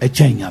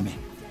ɛkyɛn nyame.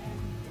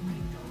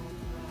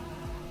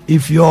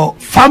 If your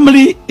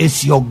family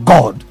is your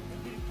God,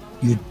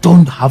 you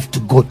don't have to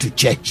go to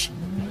church.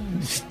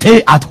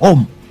 Stay at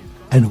home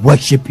and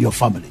worship your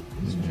family.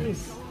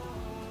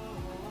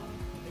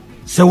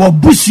 Sɛ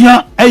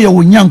wɔbusua ɛyɛ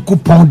wo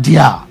Nyankopɔn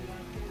dia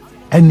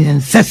ɛne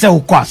nsɛ sɛ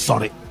wokɔ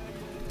asɔre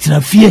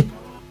tena fie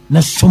na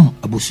som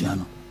abusua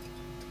no.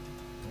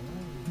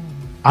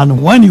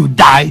 And when you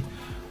die,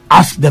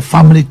 ask the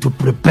family to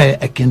prepare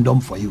a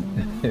kingdom for you.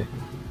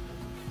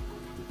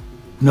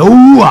 Na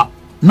uwa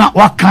na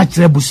waka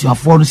kyerɛ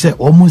abusuafoɔ no sɛ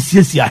ɔmo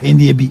nsiesie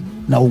ahenni bi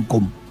na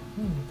wonkom.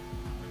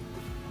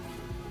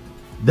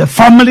 The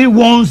family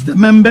wants the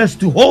members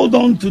to hold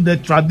on to the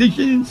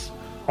traditions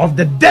of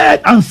the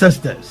dead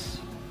ancestors,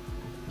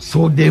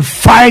 so they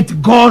fight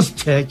God's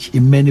church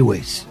in many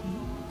ways.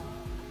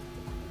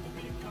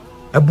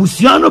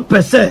 Abusua no pɛ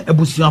sɛ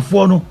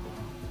abusuafoɔ no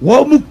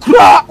wɔn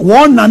kura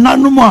wɔn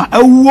nananom a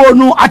awuo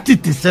no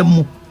atete sɛm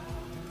mu.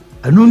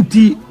 Ɛno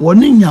nti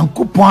wɔne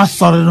Nyankopɔn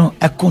asɔre no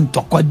ɛko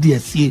ntɔkwa di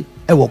asie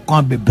ɛwɔ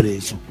kwan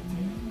bebree so.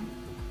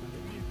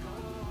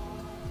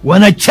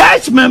 When a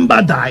church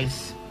member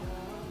dies,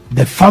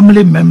 the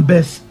family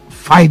members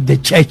fight the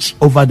church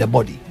over the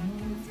body.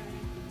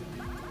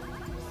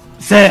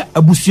 Say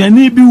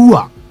abusuani bi wu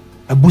a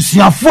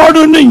abusuafoɔ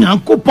no ne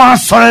Nyankopɔn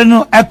asɔre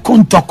no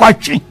ɛko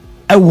ntɔkwa twe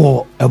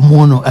ɛwɔ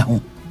ɛmo no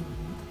ɛho.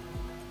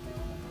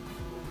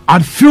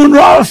 At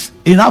funerals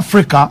in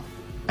Africa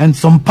and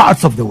some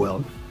parts of the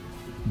world,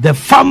 the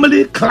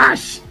family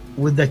clash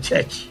with the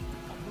church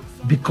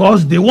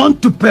because they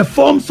want to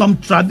perform some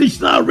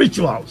traditional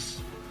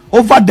rituals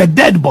over the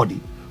dead body,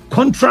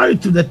 contrary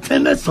to the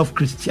tenets of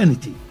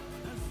Christianity.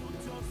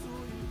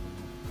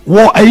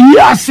 Wo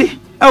ayiase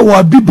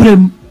ewo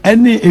bibrem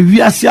ene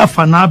ewiase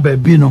afana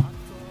baabi no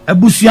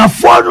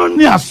abusuafo no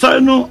ne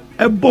asɔre no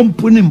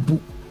ebompu ne mpu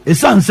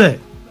esanse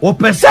wo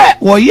pese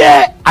wo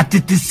ye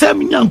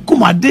atetesem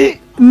nyankomade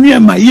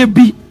niema ye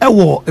bi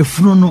ewo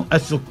efunu no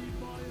eso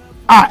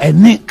a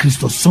ene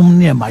Christosom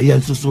niema ye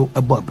so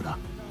ebobra.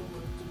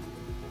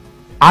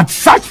 At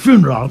such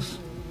funerals,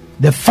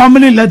 the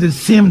family let it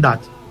seem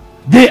that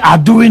they are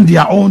doing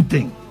their own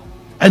thing,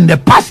 and the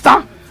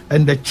pastor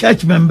and the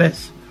church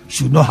members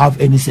should not have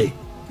any say.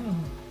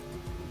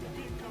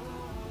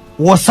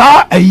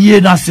 Wasa a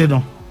year na se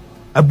no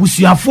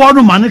abusuafo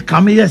no mane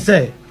kame ye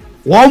say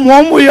wɔn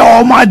ye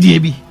wɔn adie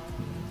bi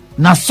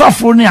na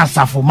sɔfo ne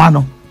asafo ma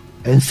no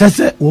ɛnsɛ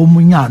sɛ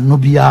wɔn nya no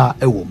bia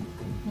ɛwɔ mu.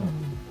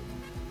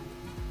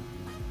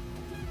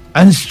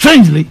 And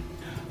strangely,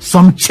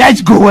 some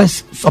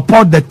churchgoers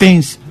support the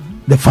things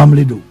the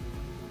family do.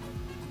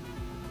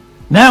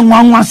 Na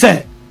nwanwa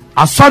sɛ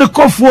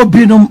asɔrekɔfoɔ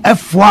binom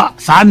ɛfoa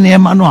saa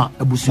nneɛma no a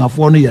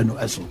abusuafoɔ no yɛ no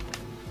ɛso.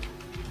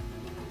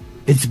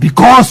 It's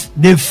because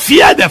they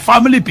fear the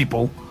family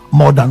people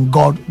more than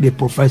God they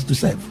profess to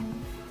serve.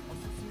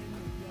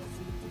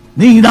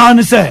 Ni nyinaa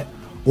ne sɛ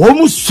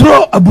wɔn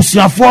suro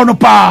abusuafoɔ no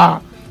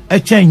paa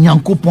ɛkyɛn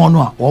Nyankopɔn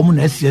no a wɔn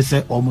na ɛsie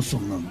sɛ wɔn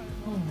som no.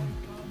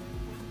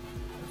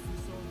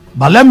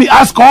 But let me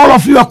ask all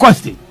of you a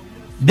question.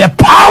 The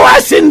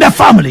powers in the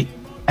family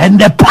and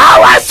the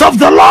powers of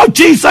the Lord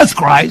Jesus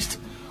Christ,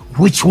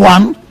 which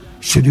one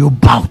should you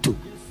bow to?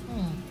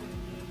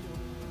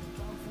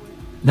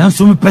 Then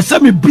so me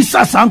pese me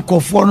bisa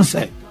sankofo no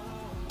say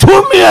to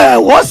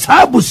me what's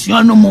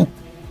abusua no mu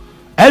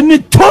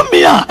eni to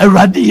me a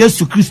Awurade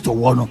Yesu Kristo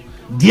wo no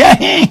de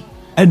he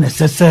ene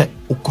sese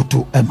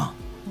okoto ema.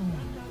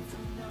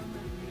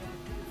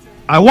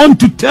 I want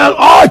to tell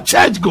all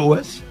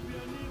churchgoers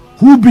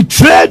who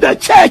betray the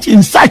church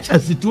in such a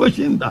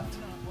situation that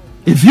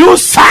if you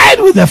side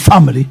with the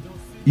family,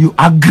 you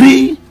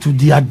agree to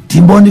their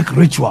demonic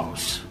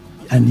rituals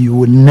and you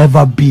will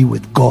never be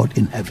with God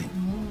in heaven.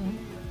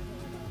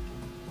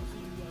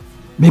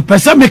 Me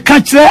pese me ka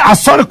kire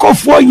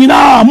asorikofo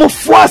nyina mo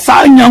fo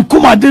sa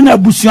nyankomade na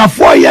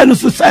abusuafo ye no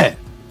so se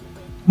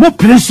mo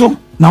pire so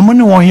na mo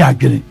ne won ye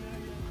adwene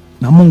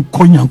na mo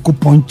nko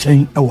nyankopon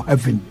chen e wo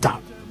heaven da.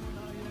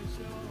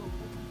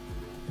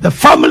 The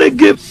family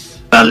gives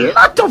a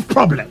lot of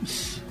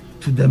problems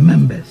to the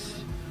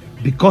members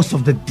because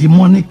of the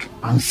demonic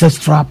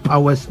ancestral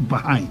powers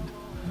behind,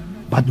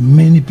 but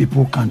many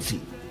people can't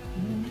see.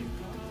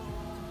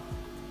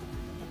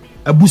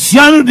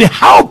 Abusiano de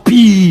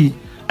happy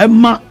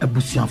Emma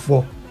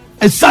abusianfo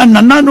esa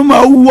nananu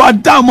ma wu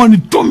adam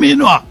on to me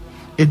no a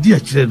edi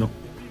akire no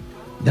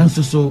dan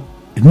so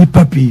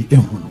nipa pi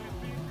ehunu.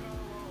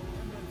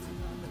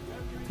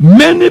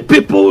 Many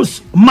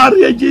people's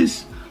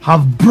marriages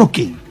have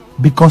broken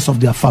because of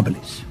their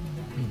families.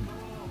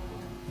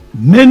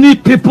 Many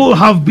people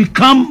have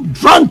become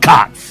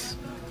drunkards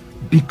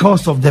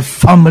because of the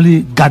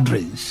family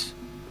gatherings.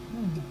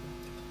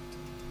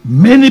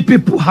 Many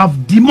people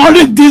have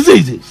demonic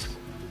diseases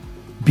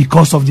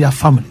because of their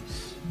families.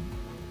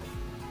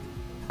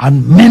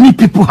 And many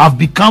people have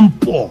become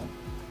poor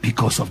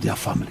because of their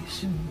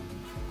families.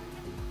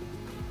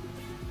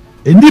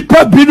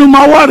 Enipa binum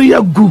awari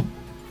agu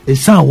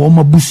esan wo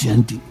mabusua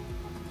nti.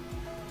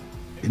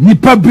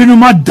 Enipa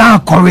binum adan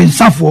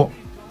korensafo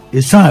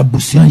esan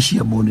abusua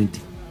nhyiamu nti.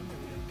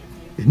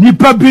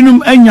 Enipa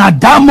binum anya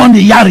diamond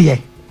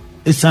yare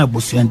esan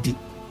abusua nti.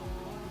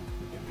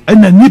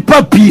 Ena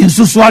nipa pi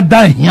nsusu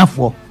adan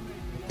hiafo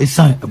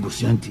esan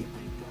abusua nti.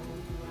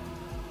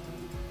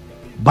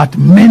 But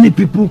many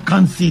people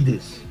can't see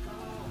this.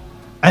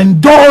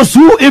 And those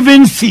who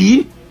even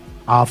see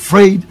are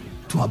afraid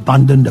to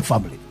abandon the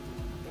family.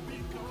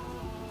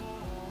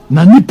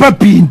 Na nipa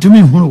pi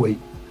ntumi hunu wei.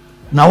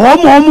 Na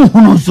womo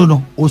hunu so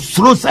no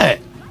osuro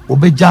se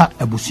obeja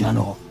abusua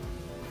no.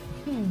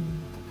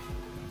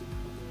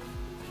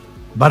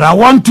 But I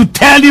want to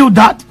tell you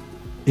that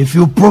if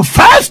you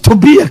profess to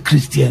be a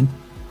Christian,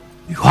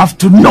 you have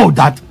to know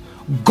that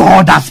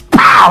God has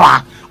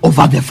power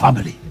over the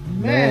family.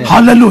 Amen.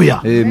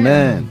 Hallelujah.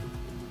 Amen.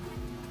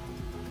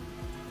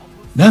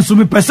 Then so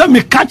me person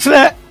me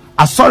kachre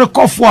asore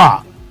kofo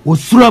a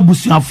osuro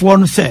abusuafo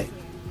no say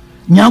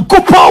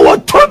Nyankopon wo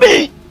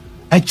tobi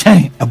e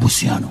chen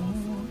abusua no.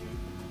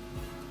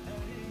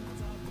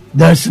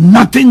 There's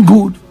nothing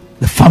good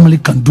the family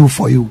can do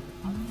for you.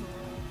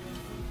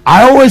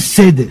 I always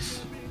say this.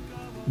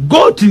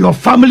 Go to your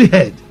family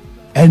head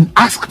and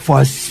ask for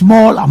a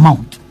small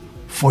amount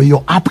for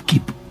your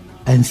upkeep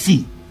and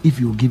see if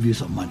he will give you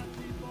some money.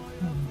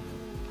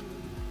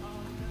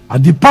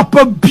 Adi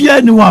papa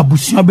bia ni wa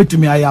abusua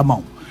betumi ayama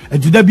o.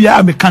 Ejuda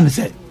bia me kan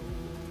say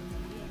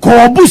ko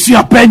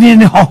abusua pani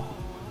ni ho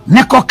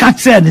ne ko ka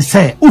tse ni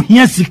say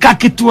uhia sika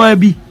ketwa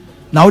bi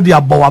na wo de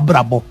abo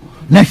abrabo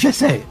na hwe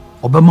say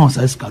obema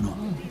on sika no.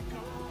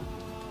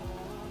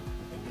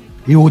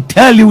 He will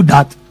tell you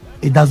that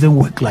it doesn't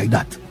work like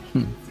that.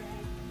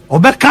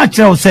 Obeka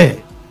tse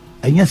say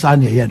enye sa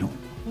na ye no.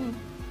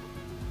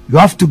 You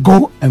have to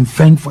go and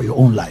fend for your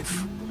own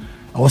life.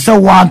 I will say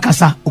one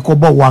kasa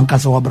ukobo one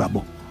kasa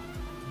wabrabo.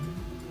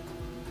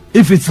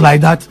 If it's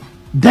like that,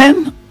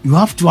 then you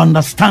have to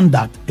understand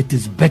that it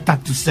is better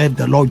to serve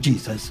the Lord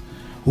Jesus,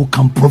 who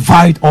can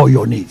provide all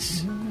your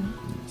needs.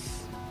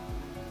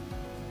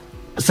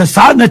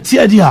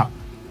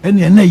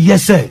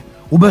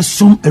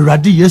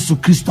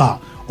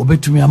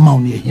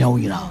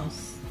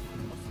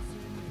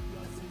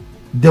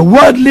 The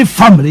worldly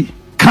family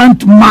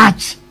can't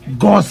match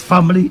God's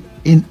family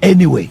in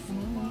any way.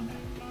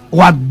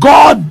 What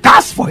God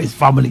does for his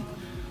family,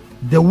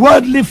 the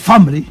worldly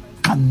family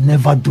can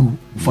never do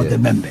for the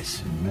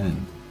members.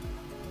 Amen.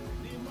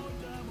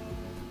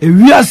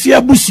 Ewiase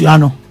abusua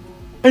no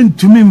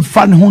entumi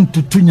mfa ne ho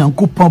ntutu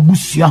Nyankopon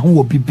abusua ho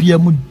wo bibia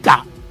mu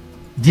da.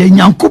 De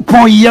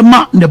Nyankopon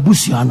yema na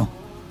abusua no.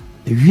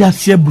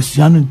 Ewiase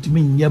abusua no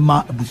entumi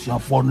yema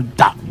abusuafo no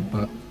da.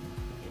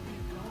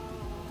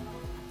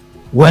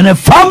 When a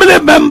family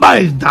member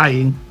is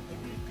dying,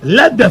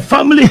 let the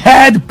family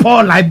head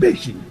pour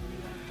libation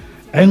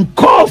and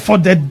call for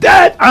the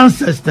dead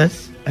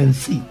ancestors and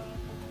see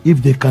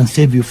if they can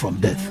save you from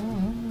death.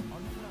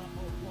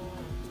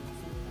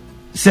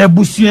 Se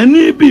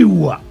busuani bi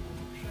wa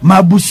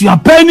ma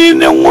busuapani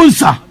ne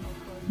wonsa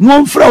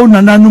no mfra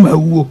unananu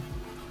awuo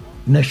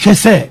na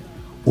hwese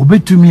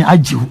obetumi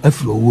agihu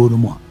afro wo no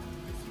mo.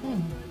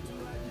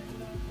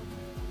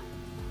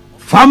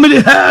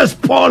 Family has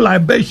pour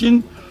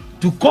libation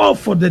to call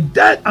for the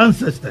dead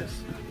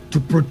ancestors to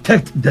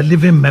protect the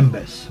living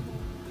members.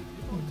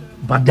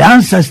 But the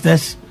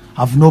ancestors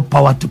have no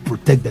power to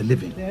protect the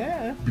living.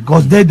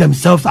 Because they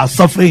themselves are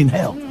suffering in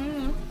hell.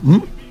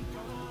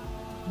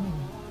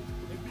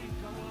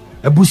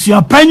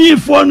 Ebusia panyi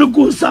fo no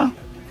kunsa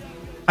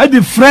e de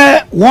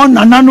frɛ won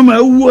nananom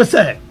awuo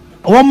sɛ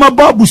won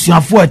maba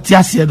busuafo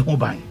atiase de ho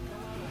ban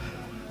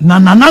na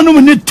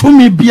nananom ne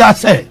tumi bia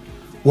sɛ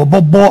wo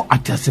bɔbɔ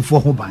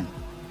atiasefo ho ban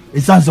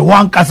esan sɛ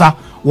wan kasa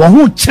wo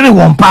ho kyere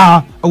won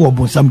pa e wo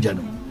bonsam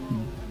gyanum.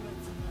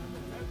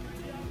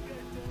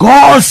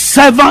 God's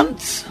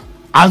servants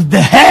as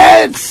the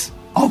heads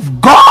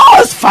of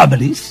God's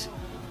families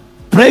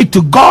pray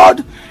to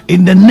God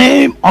in the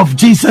name of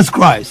Jesus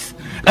Christ,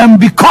 and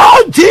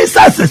because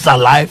Jesus is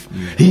alive,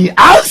 he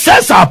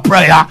answers our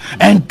prayer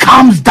and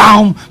comes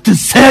down to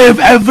save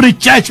every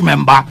church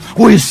member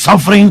who is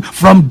suffering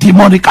from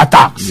demonic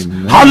attacks.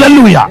 Amen.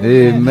 Hallelujah.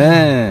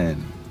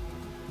 Amen.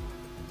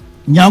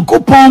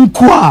 Nyankopon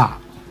kwa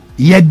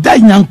yeda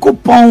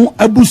Nyankopon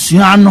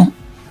abusua no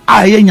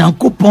aye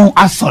Nyankopon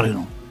asore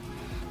no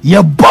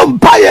ye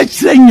bomba ye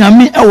kire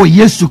nyame e wo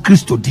Yesu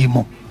Kristo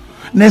dimo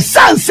ne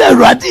sanse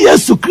Awurade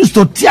Yesu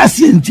Kristo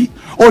tiase nti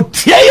o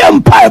tie ye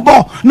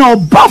mpaebo na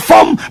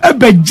obafom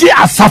ebeji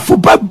asafo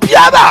ba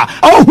biara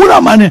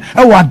ohura mane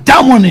e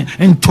wadamo ne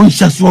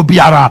ntonhyeso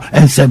biara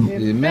ensem.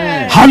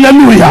 Amen.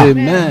 Hallelujah.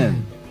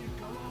 Amen.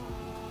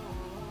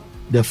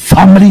 The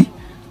family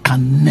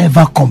can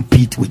never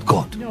compete with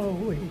God. No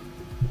way.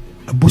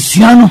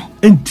 Abusiano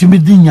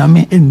intimidi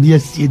nyame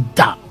enyesie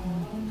da.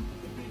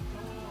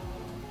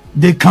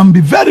 they can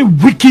be very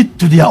wicked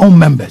to their own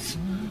members.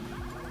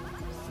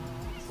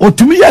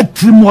 Otumi ya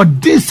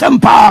trimodi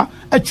sempa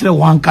echire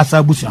wan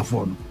kasa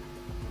busuafo no.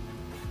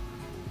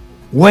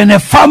 When a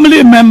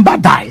family member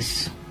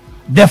dies,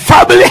 the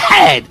family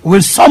head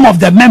with some of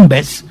the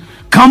members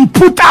can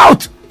put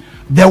out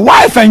the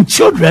wife and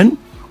children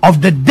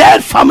of the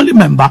dead family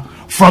member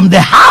from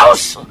the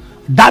house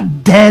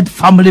that dead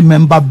family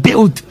member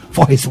built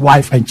for his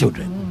wife and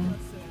children.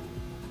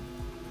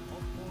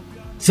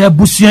 Se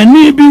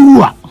busuani bi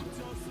wu a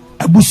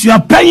abusia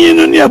panyin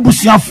no ne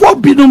abusiafo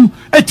binum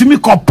etumi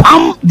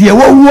kopam de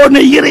wawuo ne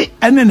yire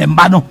ene ne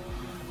mba no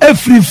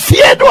efri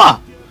fie do a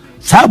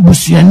sa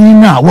busuani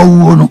na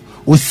wawuo no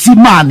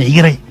osima ne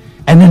yire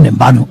ene ne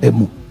mba no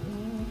emu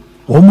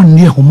omu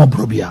ne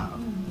homobro bia.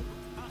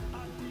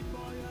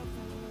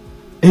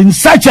 In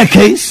such a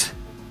case,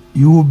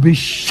 you will be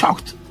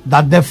shocked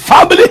that the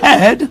family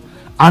head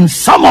and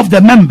some of the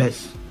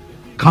members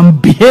can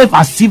behave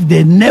as if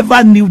they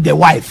never knew the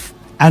wife,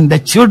 and the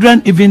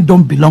children even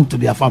don't belong to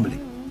their family.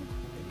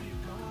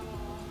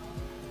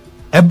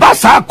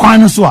 Ebasa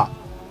kwan so a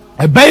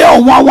ebeye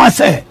onwa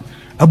se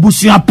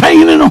abusia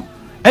panyin no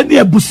e de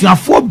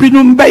abusiafo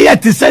binum beye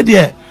te se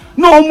de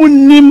na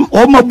omunnim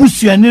o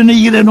mabusuani no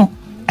yire no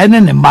ene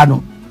ne mba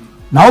no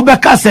na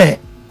obeka se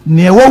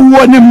ne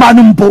wowuo ne mba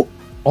no mpo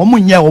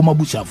omunye o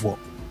mabusiafo.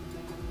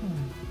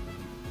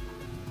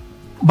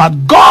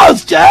 But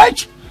God's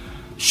church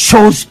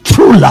shows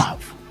true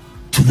love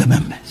to the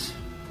members.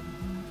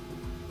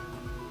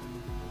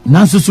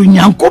 Nansusu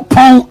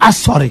Nyankopon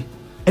asori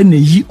ene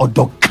yi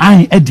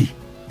odokan edi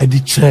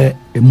chere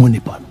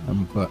emunipa.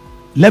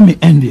 Let me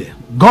end here.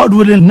 God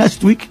willing,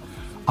 next week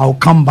I'll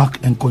come back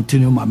and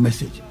continue my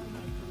message.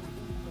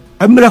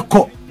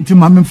 Emreko nti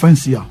mame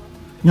fancy ya.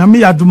 Nyame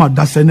yaduma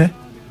dasene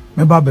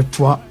meba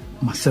betwa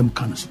masem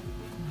kanso.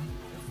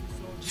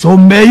 So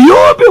may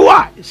you be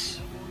wise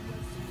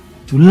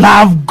to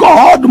love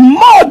God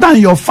more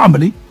than your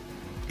family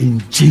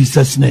in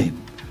Jesus' name.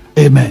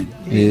 Amen.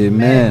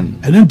 Amen.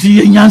 And until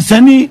ye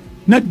nyansani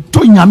na to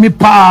nyame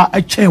pa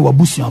a chen wa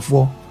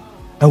busuafo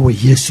e wo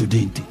Yesu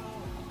dinti.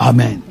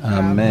 Amen.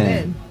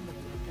 Amen.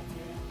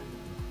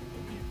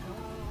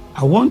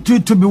 I want you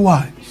to be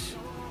wise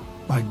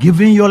by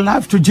giving your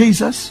life to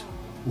Jesus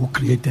who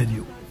created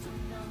you.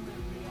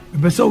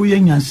 Besa wo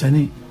ye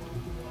nyansani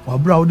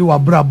wabra wo de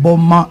wabra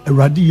bomma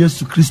Awurade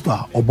Yesu Kristo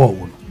a obo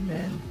wo.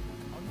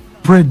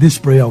 Pray this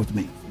prayer with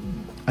me.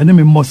 And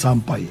me mo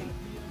sampaye.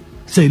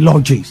 Say,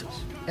 Lord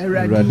Jesus,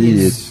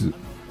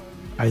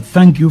 I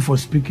thank you for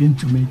speaking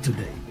to me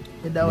today.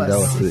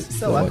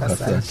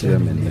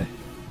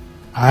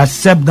 I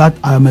accept that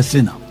I am a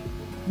sinner.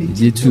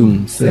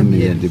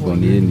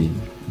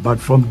 But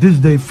from this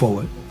day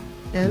forward,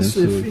 I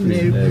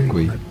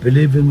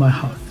believe in my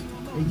heart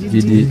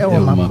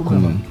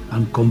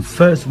and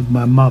confess with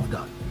my mouth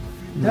that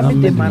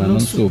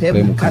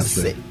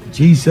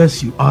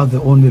Jesus, you are the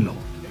only Lord.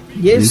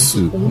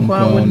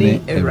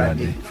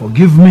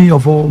 Forgive me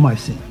of all my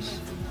sins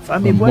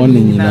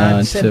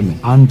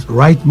and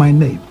write my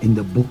name in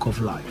the book of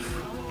life.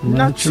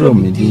 Let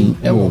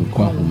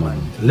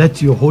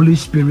your Holy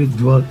Spirit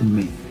dwell in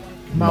me,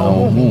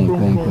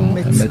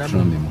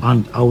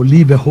 and I will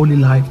live a holy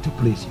life to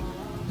please you.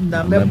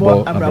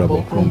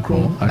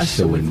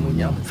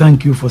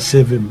 Thank you for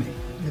saving me.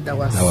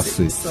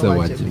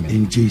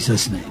 In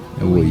Jesus' name.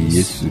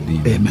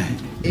 Amen.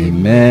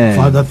 Amen.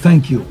 Father,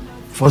 thank you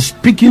for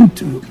speaking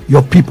to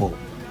your people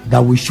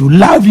that we should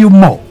love you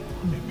more,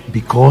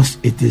 because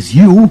it is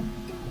you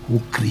who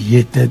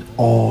created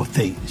all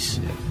things.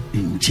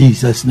 In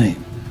Jesus'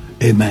 name.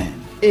 Amen.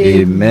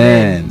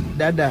 Amen.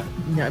 Dada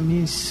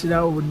nyami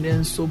shira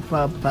unenso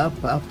pa.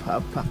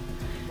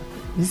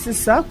 This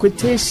is our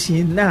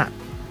quotation na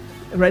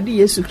Awurade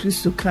Yesu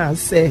Kristo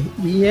Kaase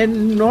ye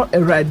no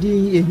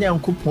Awurade ye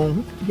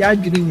Nyankopon ya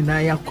adwene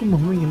nyina ya koma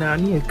ho nyina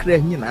ne ekra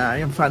nyina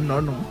ya fa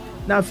no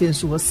na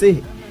afenso wo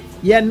se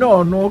ye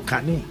no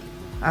kane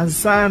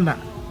ansana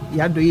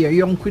ya do ye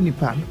yonko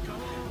nipa no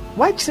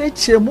wa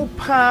kyerɛkyerɛ mu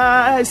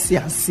pa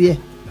siase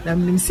na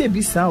mnim se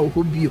bi sa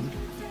wo biom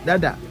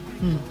dada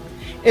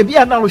ebi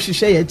ana wo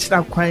hwehwɛ ye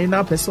kyerɛ kwan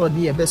na pese ode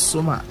ye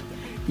besoma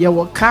ye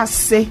wo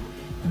Kaase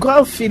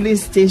Golf filling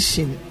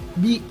station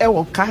bi e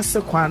wo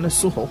Kaase kwan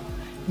so ho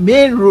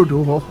main road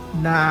ho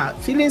na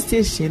filling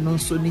station no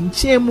so ni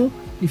nkyemu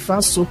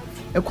nifa so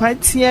e kwan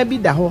tia bi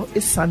da ho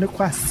esane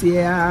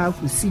kwase a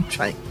kusi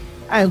twan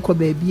ayenko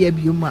ba bia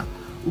bioma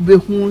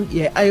ubehu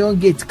ye iron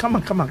gate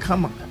kama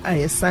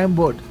aye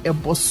signboard e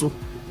boso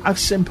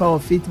Action Power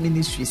Faith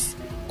Ministries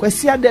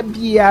kwasi ada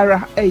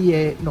biara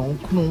eye no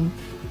nkunu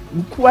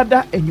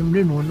nkuada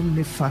enwumre no onum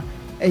ne fa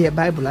eye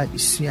Bible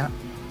adesua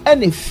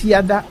ene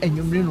fiada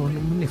enwumre no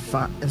onum ne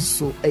fa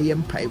enso eye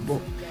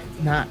mpaibo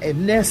na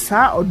ene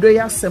sa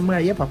odoya sema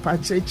ye papa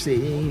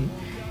kyerɛkyerɛ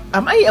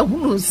ama ye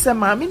hunu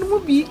sema amenu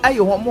bi aye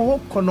ho mo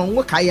kono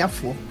nwo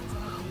kayafo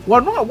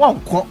wono a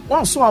wonko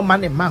wonso o ma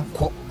ne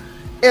manko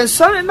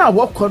ensori na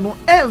wokɔ no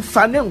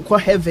emfa ne nkɔ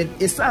heaven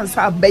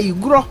esansa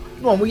abayigro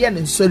na omo ye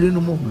ne nsori no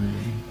mu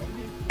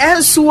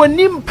enso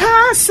onim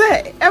pa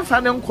se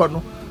emfa ne nkɔ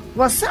no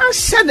was I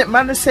said that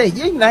man say,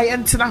 Yen I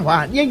enter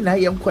one, yen I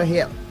am quite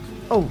here.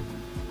 Oh,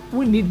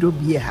 we need to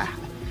be here.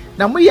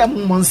 Now we are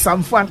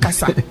Monsam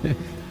Francasa.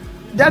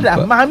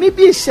 Dada, mammy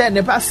be shed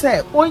if I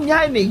say, one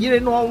yine, you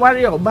know,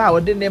 worry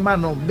about the name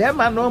of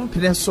Berman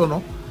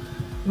Penesono.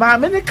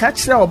 Mammy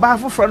catch the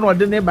baffle front or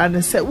the neighbor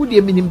and said, would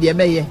you mean him be a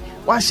mayor?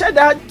 Why should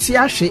I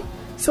tiashi?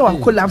 So I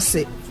collapse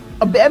it.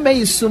 A bear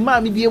may so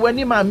mammy be when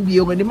the man be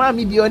when the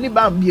mammy be only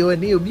bambi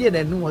and you'll be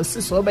and was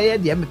so by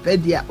the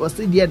Amepedia was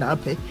the dear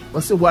nape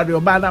was the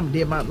warrior banam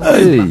de man.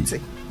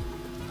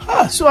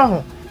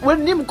 So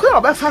when him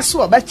quail by fast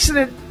so about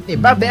children, a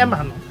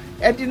babeman,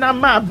 and in a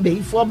map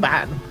bay for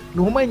ban,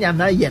 no man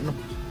yana yeno.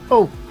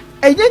 Oh,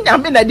 and then I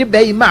mean I did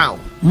bay mouth.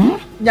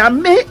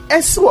 Yame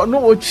eso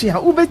no chia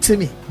ubet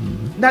me.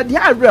 Na the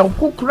area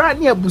who cry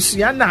near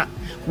Busiana,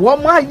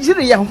 one my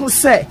jiria who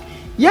say.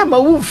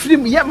 Yama won't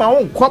film Yama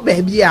won't quite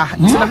baby.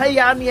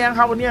 Hayami and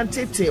how near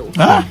Tito.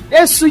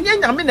 Yes,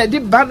 soon I mean I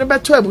did ban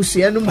about 12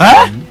 Busian.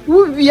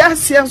 We are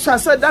saying so I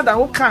said that I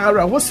will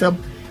car was up.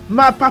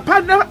 My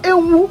papa no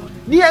ewu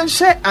near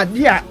share a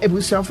dear a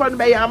Busian fun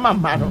by a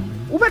mamma.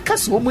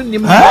 Ubekas woman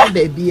named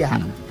baby.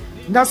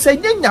 Now say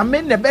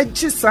Yamin the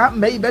benches are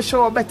maybe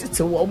show better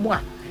to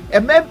one.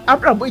 And maybe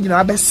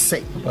Abraham best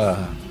say.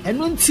 And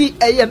when see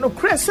a no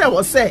cressa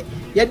was say,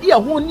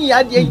 Yadia won't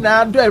near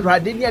Diana do a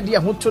riding near the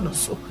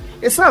Hotonoso.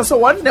 It sounds so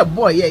wonder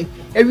boy, eh?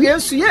 If you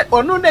answer yet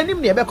or no name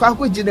near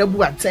Baku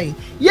Jinabu at saying,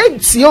 Yen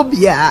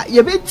Siobia,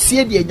 you bet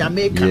see the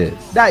Jamaica,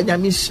 that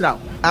Yamishra.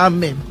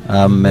 Amen.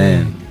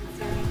 Amen.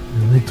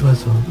 It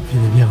was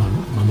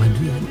Mamma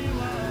dear.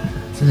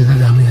 So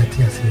that I may at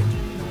you say.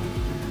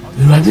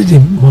 You rather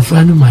him, my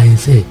friend of mine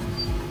say,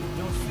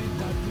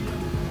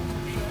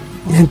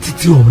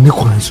 Entity of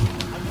Niquanso,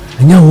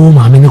 and your home,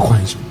 I'm in a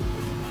quanso.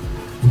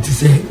 And to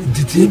say,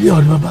 the TV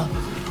or Baba,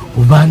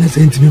 Ubana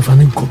sent me for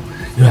Nico.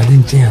 You are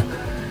in chair.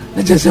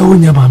 Let's just say,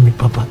 when your mammy,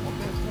 Papa.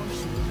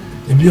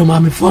 If your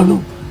mammy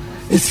follow,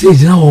 it's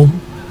stage now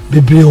home,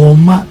 baby, or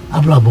ma,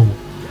 abrabo.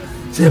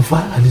 Say,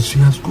 far at the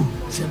swimming school.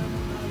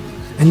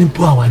 And in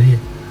poor here.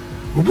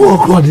 We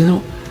walk out, you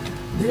know,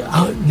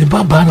 the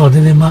Baba or the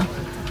Nema,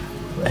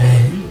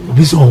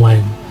 be so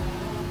wine.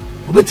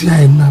 But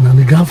I am none and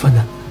the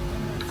grandfather.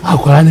 I'll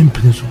call him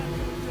Prince.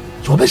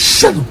 So I bet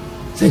shadow,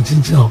 say,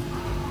 Chinchino,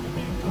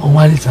 on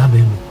why it's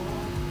happening.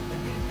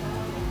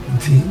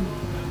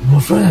 My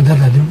friend that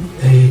I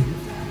did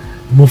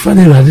my friend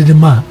I did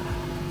ma.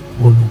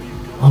 Oh no,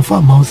 I'm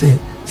from Mount sell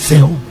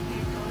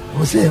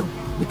or sell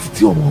with the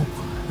two more.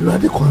 You are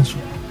the consul.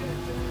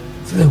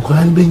 So the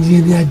Koran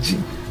Benji the Aji,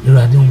 you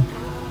are the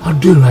I'll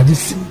do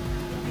radisi.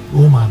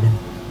 Oh, mammy.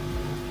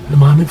 The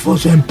mammy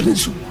force and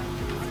place.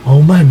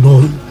 Oh, my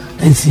no,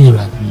 and see you.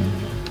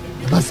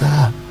 But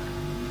I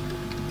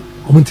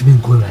want to be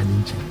good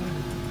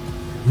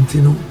and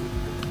you know,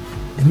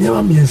 and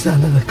never me and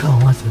son another cow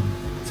was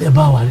say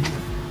about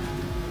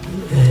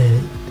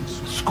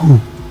school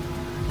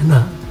and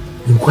now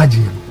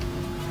Nkwagye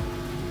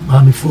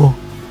Mammy for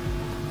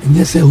and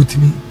yes, say with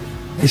me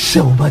a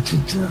show about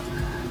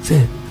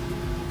say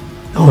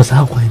that was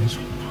how quiet is.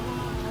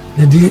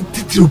 The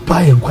titty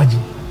pie and Nkwagye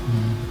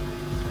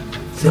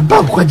say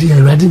about Nkwagye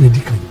and riding the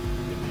deacon.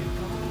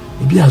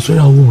 Maybe I saw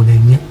a woman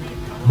and yet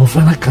my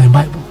friend I can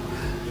Bible.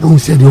 No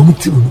said the only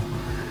two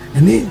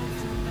and the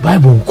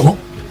Bible call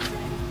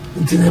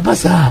until the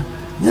bazaar.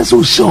 Yes,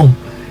 so show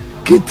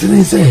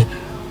Kitty say,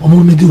 or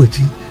me do it.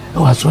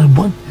 Oh, I saw a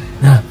bond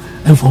now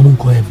and for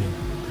Munko every.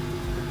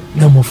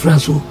 Now, my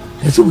friends, so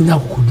as we now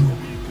could do.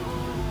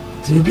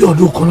 So, if you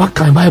do collect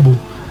Bible,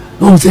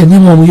 no say, no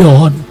more your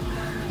own,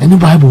 and the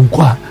Bible,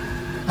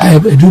 I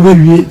have a do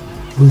very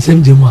on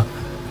same Jima.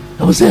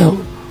 I will say,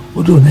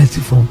 what do I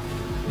see from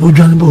no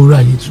Johnny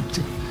Bora?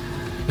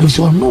 If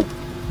you are not,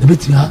 the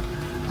better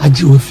I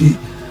do with you,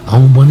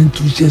 I'm born in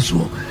 2 years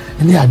old,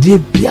 and they are dear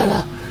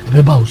Piara,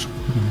 the house.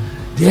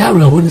 The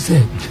area when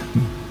say,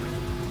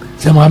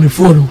 say, Mammy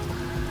Fono.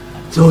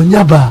 So,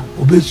 Nyaba,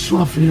 obey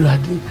Swafri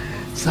Radi,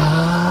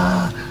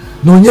 sa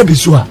no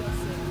Nyabiswa.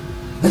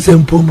 That's a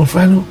poem of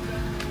Frano,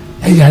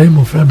 and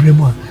Yarim of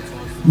Fabrimo,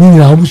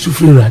 meaning I was to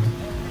free Radi.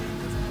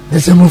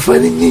 That's a more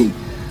friendly,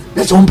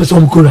 that's one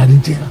person who could ride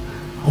in here,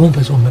 one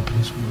person on my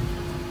place.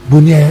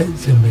 Bunia,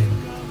 say,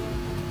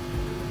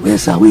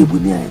 where's our way,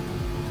 Bunia?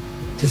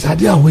 Just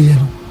idea we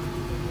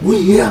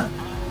here,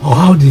 or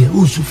how dear,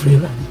 who's to free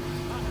Radi.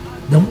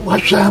 The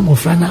watch I'm of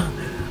Frana,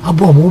 a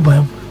bomb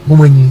mobile,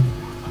 woman,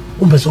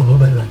 one person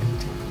over Radi.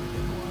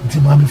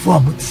 Until Mammy for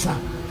Mutsa,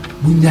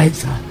 Bunya,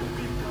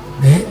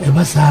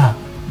 ever saw,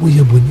 we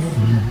are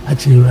Bunya,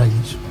 actually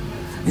rise.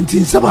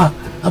 Until Saba,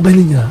 a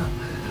Belina,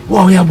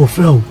 while we have a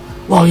flow,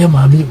 while your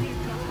mammy,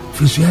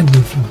 fish and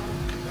the food.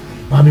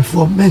 Mammy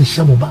for men,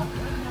 Shamoba,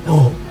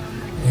 oh,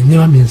 and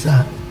never means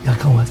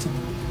Yakawasi.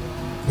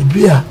 A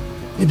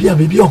beer,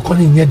 baby, or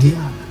calling your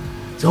dear.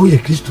 So we are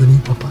Christian,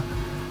 Papa.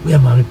 We are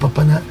married,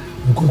 Papa,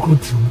 and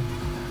conclude to.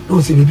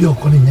 Don't say baby or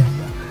calling your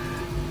dear.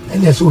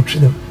 And yes, so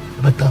train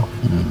but now.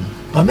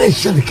 But men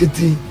shall the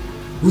kitty,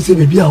 who say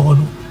baby, I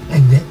want,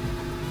 and then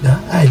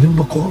I don't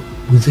call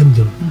with them.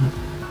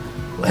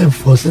 And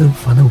for some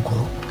final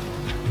call.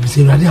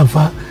 say ready and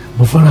far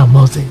before I'm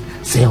out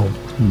say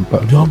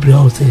don't play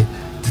out say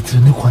to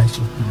the Kwan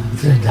so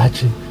say that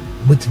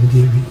what me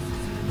dey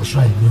was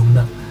right me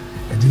na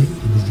e dey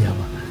in the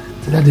jama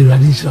say that the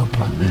radiation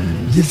plan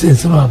just say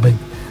some abeg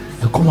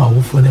e come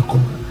out for na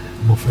come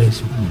mo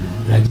fresh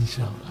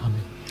radiation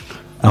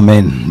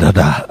amen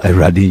dada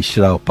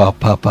radiation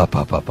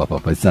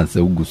papa sense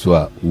uguso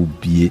a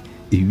ubie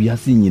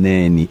ewiase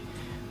nyina ni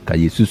ka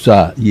yesusu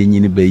a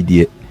yenyini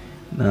baidie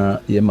na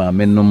ye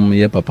maamenom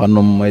ye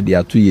papanom e de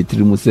ato ye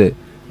tirimu se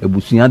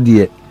abusua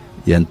de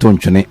ye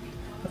ntontwene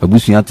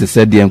abusua te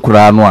se de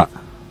nkura no a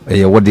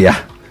ye wodea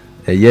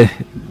ye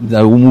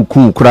da wumu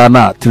ku kura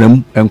na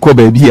tram enko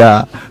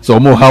baabia so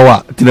mo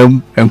hawa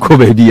tram enko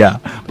baabia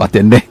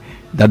patende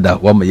dada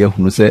wa ma ye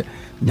hunu se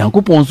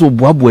nyankopon so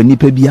boaboa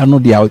nipa bia no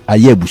de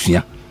aye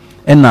abusua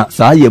ena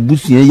saa ye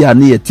abusua ya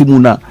na ye timu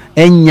na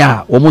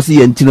enya wo mo se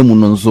ye ntiremu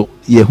no nso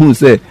ye hunu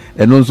se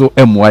eno nso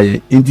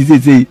emoaye nti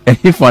sei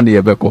ehifa ne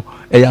ye beko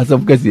eya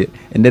asem kase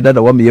ende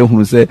dada wa me ye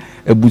hunu se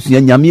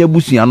abusua nyame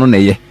abusua no na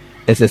ye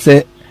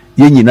esese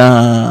ye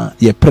nyina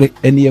ye pre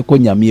ene ye ko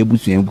nyame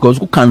abusua because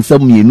ko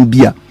kansam mienu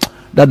bia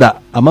dada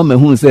ama me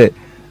hunu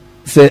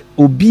se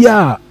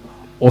obia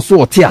oso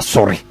ote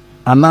asore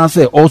ana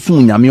se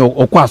osum nyame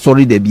okwa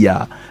asore da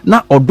bia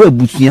na odo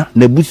abusua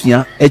na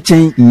abusua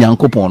echen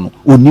nyankopon no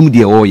onim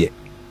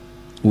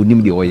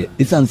de oye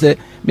isanse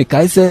me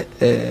kai se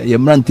ye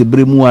mrante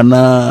bremu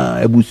ana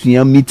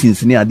abusua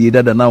meetings ni ade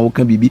dada na wo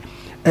ka bibi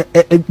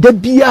da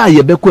bia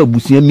ye beko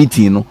abusua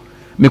meeting no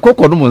me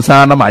kokono mo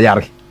nsa na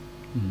mayare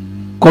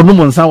kono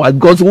mo nsa wa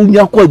because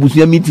unya ko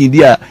abusua meeting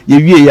dia ye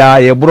wie ya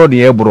ye bro ne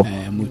ye bro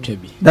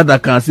dada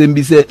kan se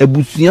mbi se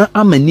abusua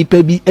ama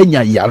nipa bi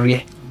enya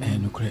yare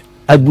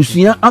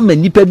abusua ama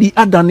nipa bi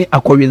adane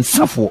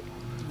akoyensafo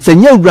se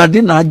nya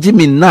urade na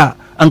agimi na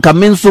anka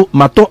menso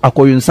mato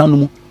akoyensa no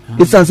mu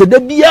isanse da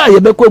bia ye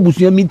beko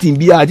abusua meeting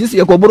bia agise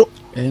ye kobro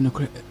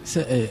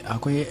se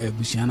akoye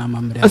abusua na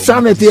mamre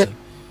asanete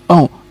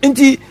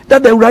nti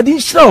dada urade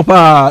shira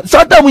pa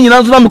sata mu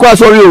nyina so na me kwa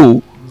sorry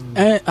o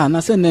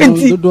anase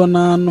ne dodo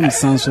na no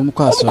sanso mu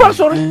kwa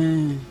sorry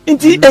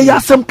nti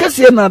yasam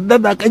kase na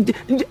dada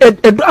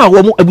edo a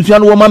wo abusua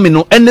no wo ma me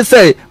no ene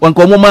se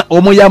wanka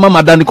wo ya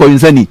mama dani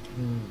koyinsani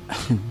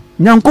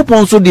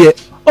nyankopon so de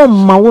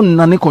ma wo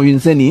nane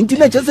koyinsani nti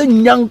na chese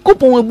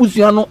nyankopon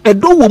abusua no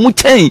edo wo mu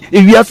chen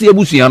ewiase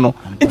abusua no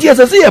nti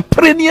yesese ye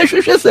pre ne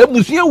hwehwe se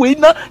abusua we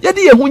na ye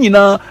de ye hu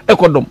nyina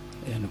ekodom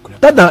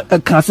dada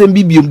Kaase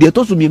bibiom de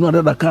to so mi no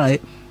dada kan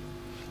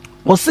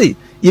o se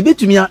ye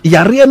betumi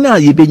yare na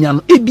ye benya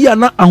no ebia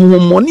na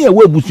ahohomone e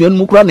wa abusua no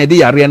mu kura na de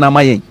yare na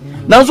mayen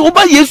nanso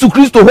oba Yesu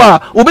Kristo ho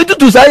a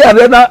obetutu sa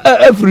yare na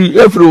every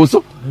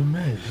also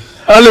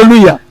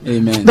hallelujah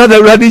amen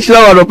dada ready shira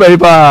wa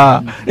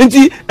pa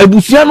nti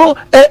abusua no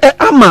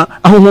ama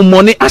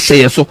ahohomone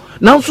ahye so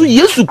nanso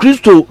Yesu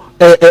Kristo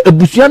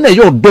abusua na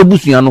ye odo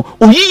abusua no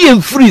oyiye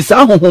mfiri sa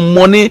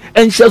ahohomone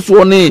enhye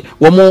so ne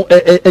wo mo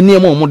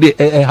eniema wo mo de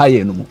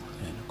haye no mu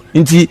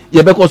nti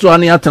ye beko so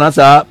ane atena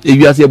sa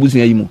ewiase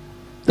abusua yi mu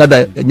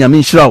dada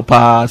nyame shira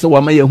pa se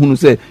wa ma ye hunu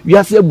se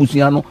wiase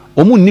abusua no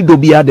omu ni do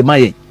bia de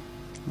mayen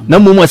na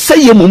mum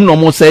seye mum no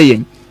mo seye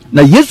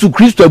na Yesu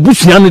Kristo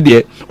abusua no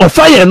de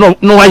ofa ye no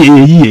wa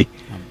ye yie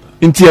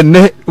nti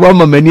ene wa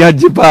ma mani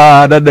age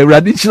pa dada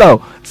radi shira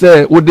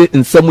se wo de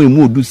nsam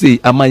emu odu se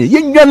amaye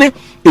ye nwane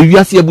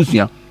ewiase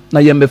abusua na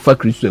ye mefa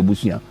Kristo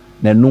abusua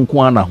na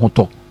nunko ana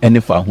hoto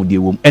ene fa ahodie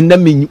wom ene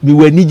mi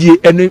wanije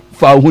ene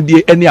fa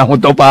ahodie ene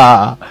ahoto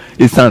pa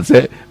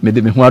esanse me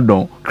de me ho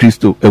adon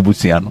Kristo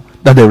abusua no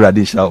dada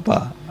radi shira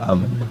pa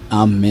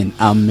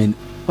amen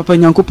papa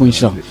nyankopon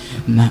shira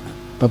na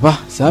papa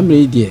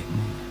samre die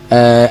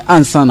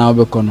answer na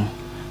obekono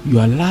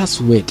your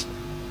last word,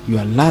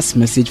 your last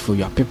message for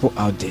your people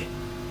out there.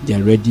 They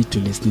are ready to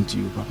listen to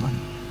you, papa.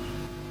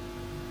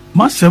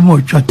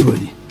 Masemo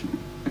chatwani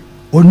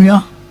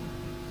onua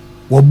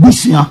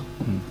wabusia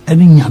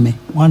eni nyame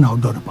wana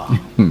odorba.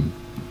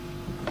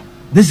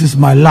 This is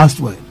my last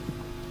word.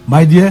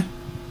 My dear,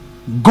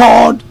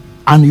 God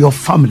and your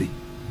family,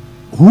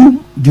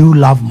 whom do you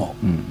love more?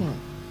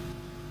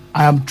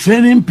 I am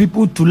training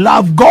people to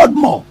love God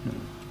more,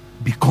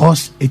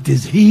 because it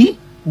is He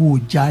who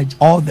will judge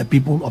all the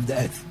people of the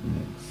earth.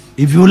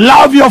 If you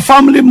love your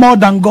family more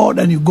than God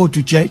and you go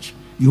to church,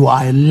 you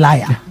are a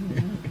liar.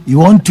 You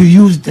want to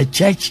use the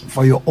church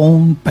for your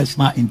own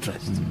personal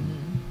interest.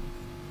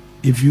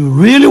 If you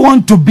really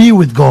want to be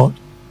with God,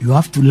 you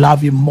have to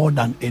love Him more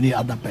than any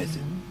other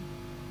person.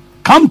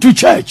 Come to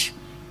church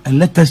and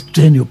let us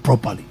train you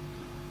properly.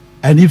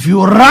 And if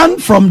you run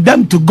from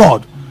them to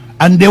God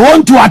and they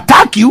want to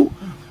attack you,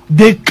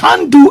 they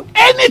can't do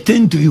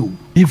anything to you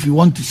if you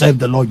want to serve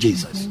the Lord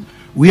Jesus.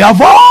 We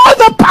have all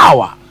the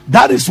power.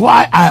 That is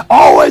why I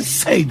always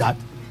say that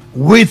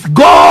with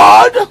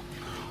God,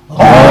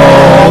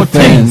 all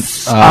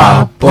things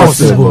are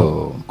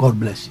possible. God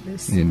bless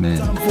you. Amen.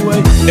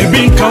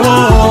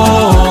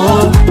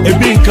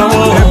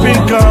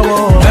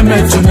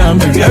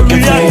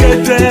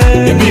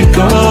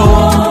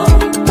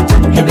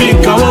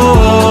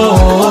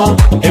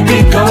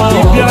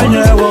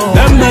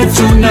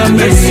 Tuna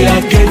mesi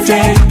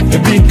akete